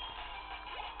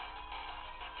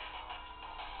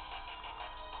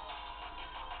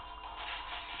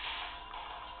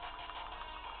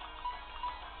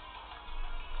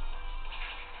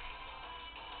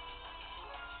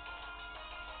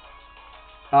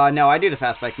 No, I do the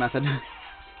fast bike method.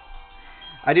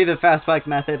 I do the fast bike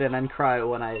method and then cry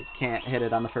when I can't hit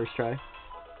it on the first try.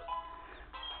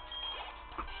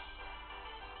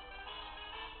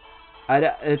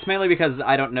 It's mainly because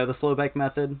I don't know the slow bike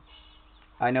method.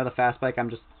 I know the fast bike, I'm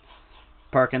just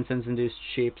Parkinson's-induced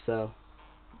sheep, so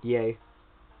yay.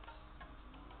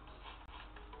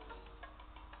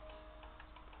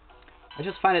 I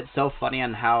just find it so funny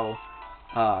on how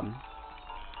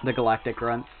the Galactic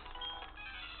grunts.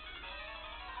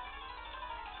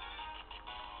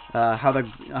 How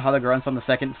the grunts on the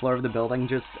second floor of the building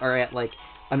just are at like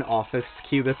an office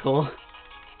cubicle.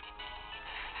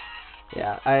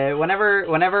 Yeah,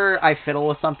 whenever I fiddle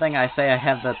with something, I say I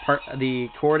have the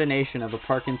coordination of a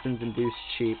Parkinson's-induced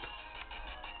sheep.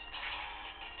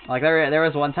 Like there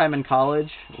was one time in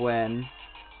college when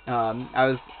I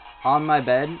was on my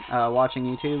bed watching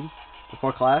YouTube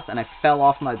before class, and I fell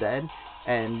off my bed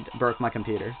and broke my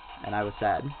computer, and I was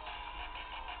sad.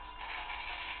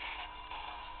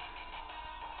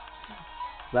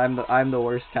 I'm the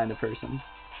worst kind of person.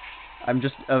 I'm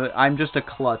just a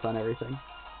klutz on everything.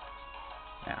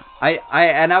 Yeah.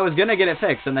 I was gonna get it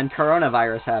fixed, and then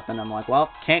coronavirus happened. I'm like, well,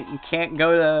 can't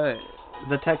go to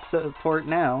the tech support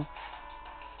now.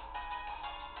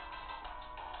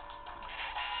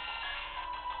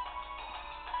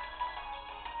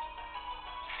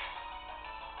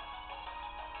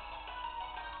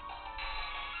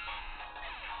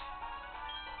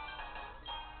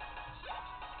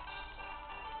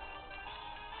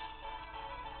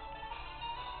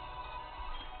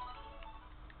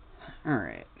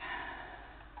 Alright.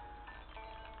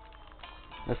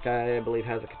 This guy, I believe,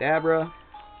 has a Kadabra,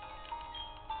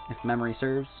 if memory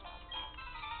serves.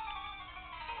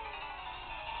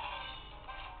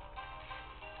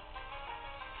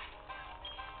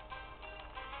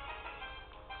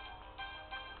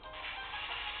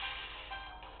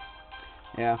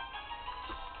 Yeah.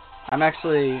 I'm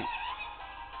actually,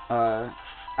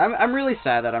 I'm really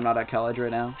sad that I'm not at college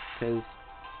right now, because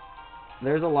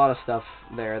there's a lot of stuff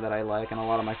there that I like, and a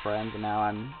lot of my friends, and now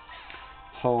I'm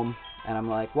home, and I'm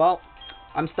like, well,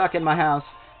 I'm stuck in my house,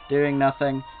 doing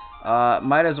nothing,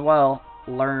 might as well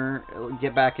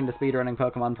get back into speedrunning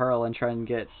Pokemon Pearl and try and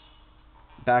get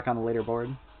back on the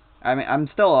leaderboard. I mean, I'm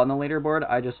still on the leaderboard.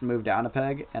 I just moved down a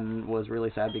peg and was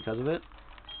really sad because of it.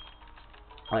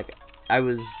 Like, I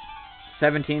was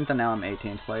 17th and now I'm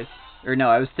 18th place. Or no,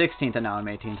 I was 16th and now I'm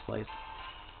 18th place.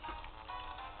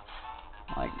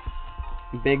 Like,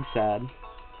 big sad.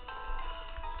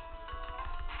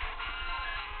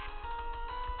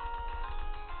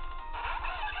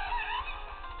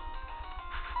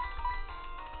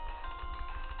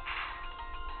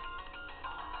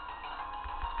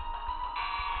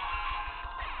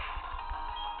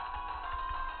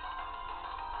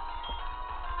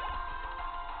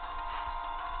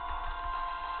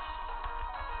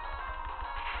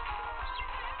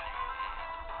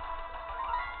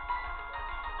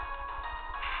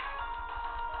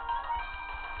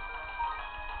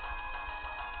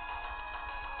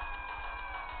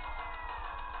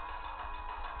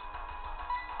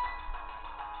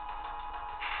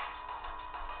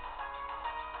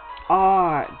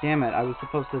 Ah, oh, damn it, I was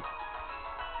supposed to...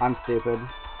 I'm stupid.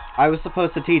 I was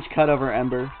supposed to teach cut over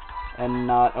Ember, and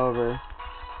not over,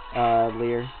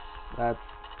 Lear. That's...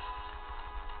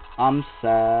 I'm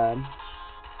sad.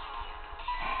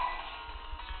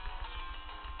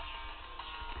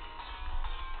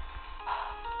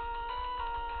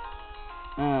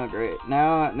 Oh, great.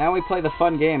 Now we play the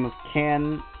fun game of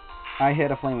can I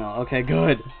hit a flame wheel. Okay,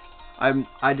 good.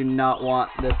 I do not want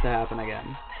this to happen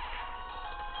again.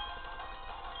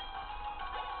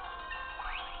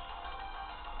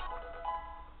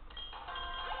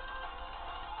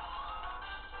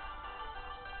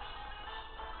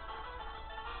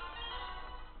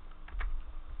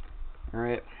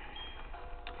 Alright.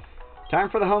 Time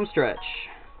for the home stretch.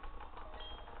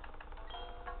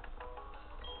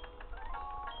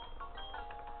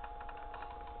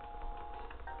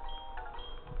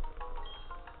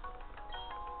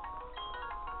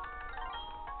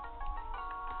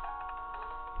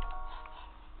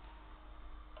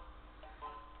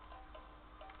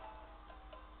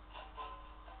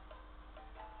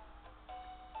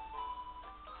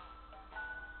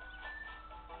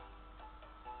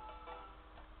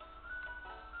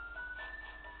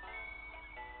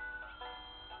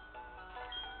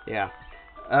 Yeah.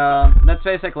 That's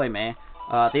basically me.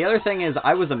 The other thing is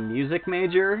I was a music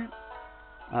major,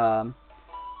 and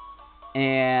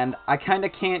I kind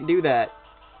of can't do that.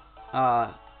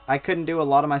 I couldn't do a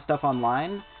lot of my stuff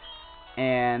online,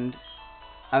 and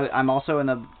I'm also in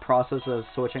the process of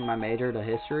switching my major to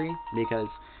history, because,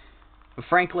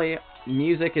 frankly,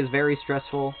 music is very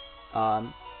stressful.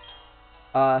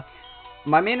 My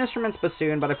main instrument's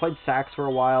bassoon, but I played sax for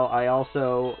a while. I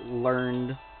also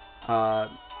learned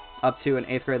up to an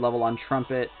 8th grade level on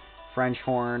trumpet, French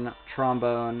horn,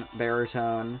 trombone,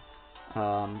 baritone,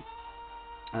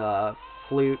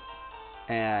 flute,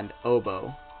 and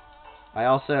oboe. I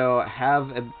also have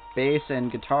a bass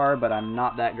and guitar, but I'm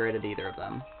not that great at either of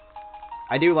them.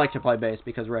 I do like to play bass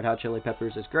because Red Hot Chili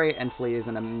Peppers is great and Flea is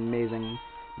an amazing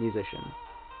musician.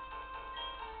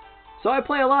 So I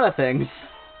play a lot of things.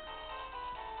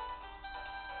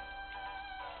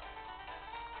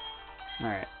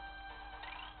 Alright.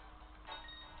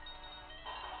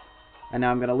 And now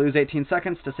I'm going to lose 18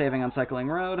 seconds to saving on Cycling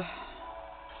Road.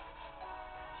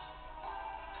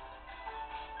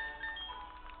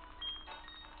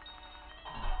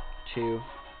 Two,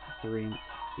 three,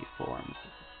 four.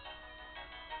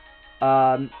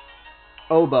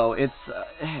 Oboe.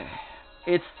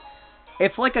 It's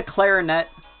like a clarinet.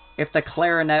 If the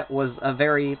clarinet was a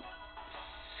very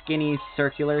skinny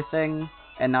circular thing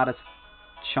and not as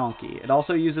chunky. It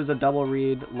also uses a double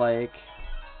reed like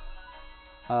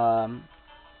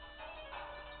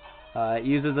it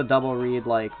uses a double reed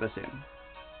like bassoon.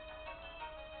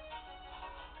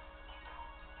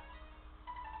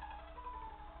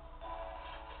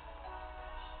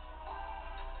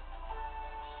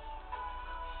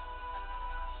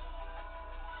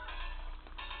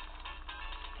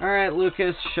 Alright,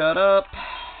 Lucas, shut up.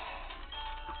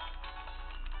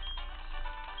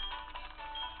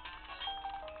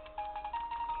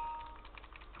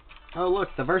 Oh, look,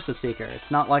 the Versa Seeker. It's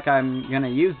not like I'm gonna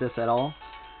use this at all.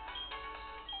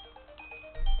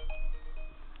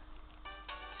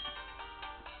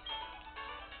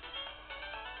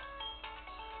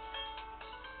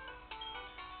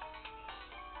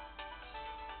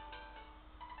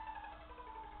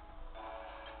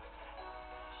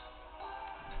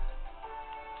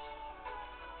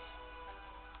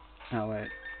 Oh, wait.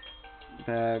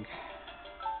 Bag.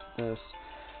 This.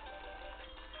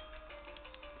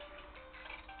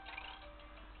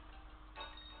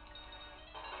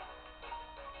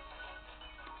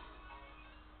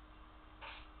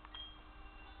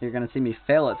 You're gonna see me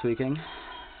fail at tweaking.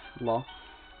 Lol.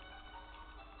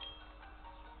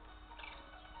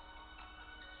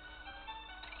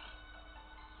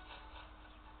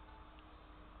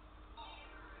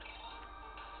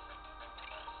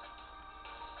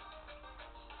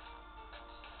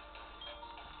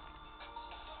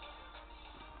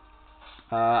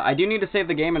 I do need to save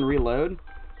the game and reload,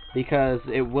 because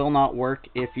it will not work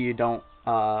if you don't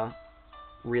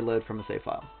reload from a save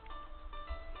file.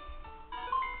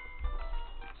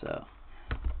 So.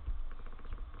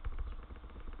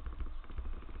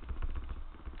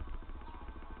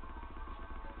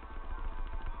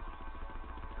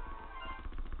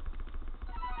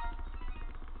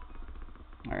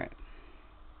 Alright.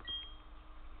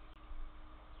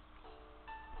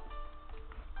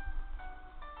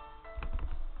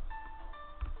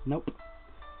 Nope.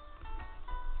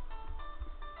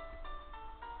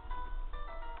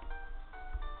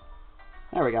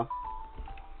 There we go.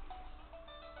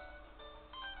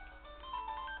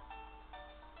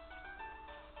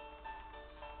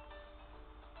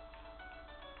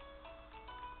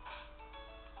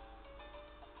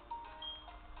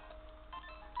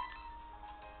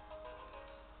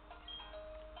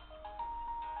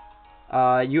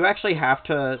 You actually have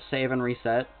to save and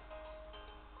reset.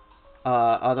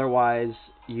 Otherwise,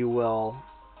 you will,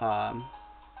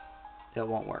 it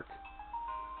won't work.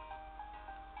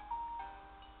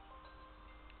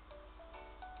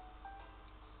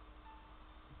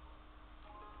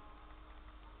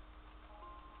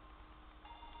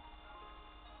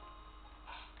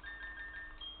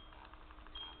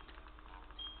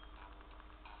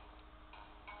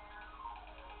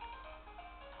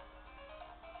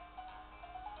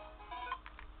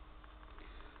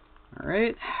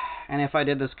 Alright, and if I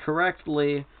did this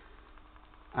correctly,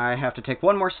 I have to take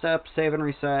one more step, save and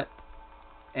reset,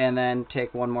 and then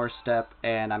take one more step,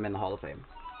 and I'm in the Hall of Fame.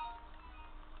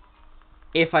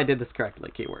 If I did this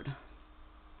correctly, keyword.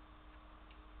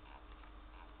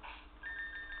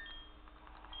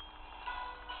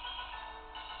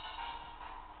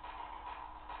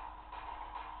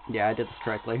 Yeah, I did this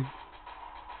correctly.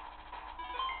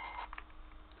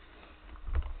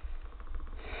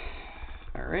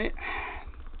 Alright.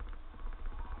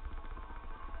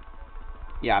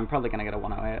 Yeah, I'm probably gonna get a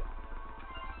 108.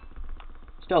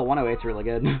 Still, 108's really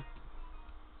good.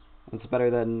 It's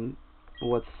better than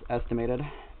what's estimated.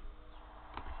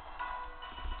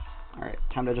 Alright,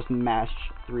 time to just mash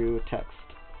through text.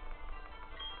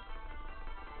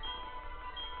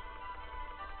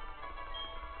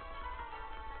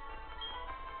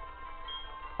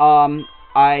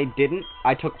 I didn't.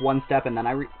 I took one step and then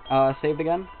I saved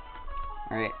again.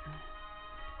 Alright.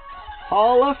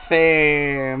 Hall of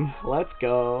Fame! Let's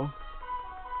go.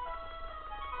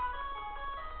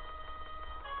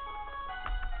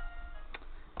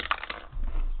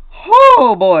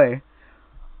 Oh boy!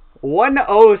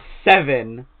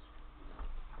 107.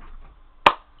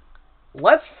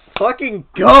 Let's fucking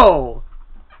go!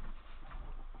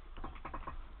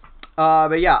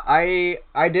 But yeah,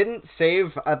 I didn't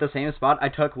save at the same spot. I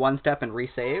took one step and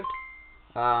resaved.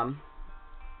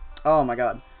 Oh my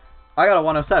god. I got a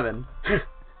 107.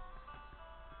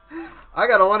 I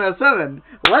got a 107.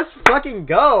 Let's fucking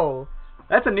go!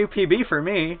 That's a new PB for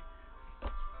me.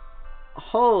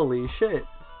 Holy shit.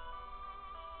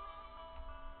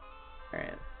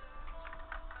 Alright.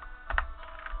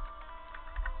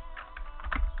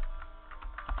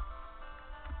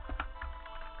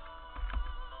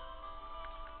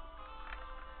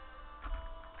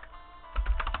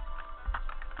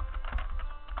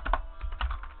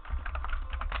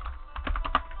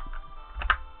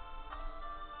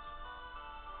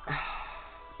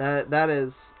 That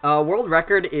is world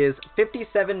record is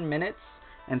 57 minutes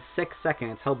and 6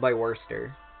 seconds held by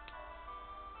Worcester.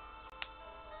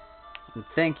 And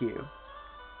thank you.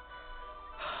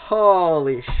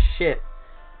 Holy shit.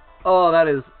 Oh, that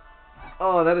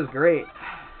is great.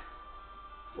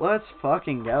 Let's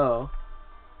fucking go.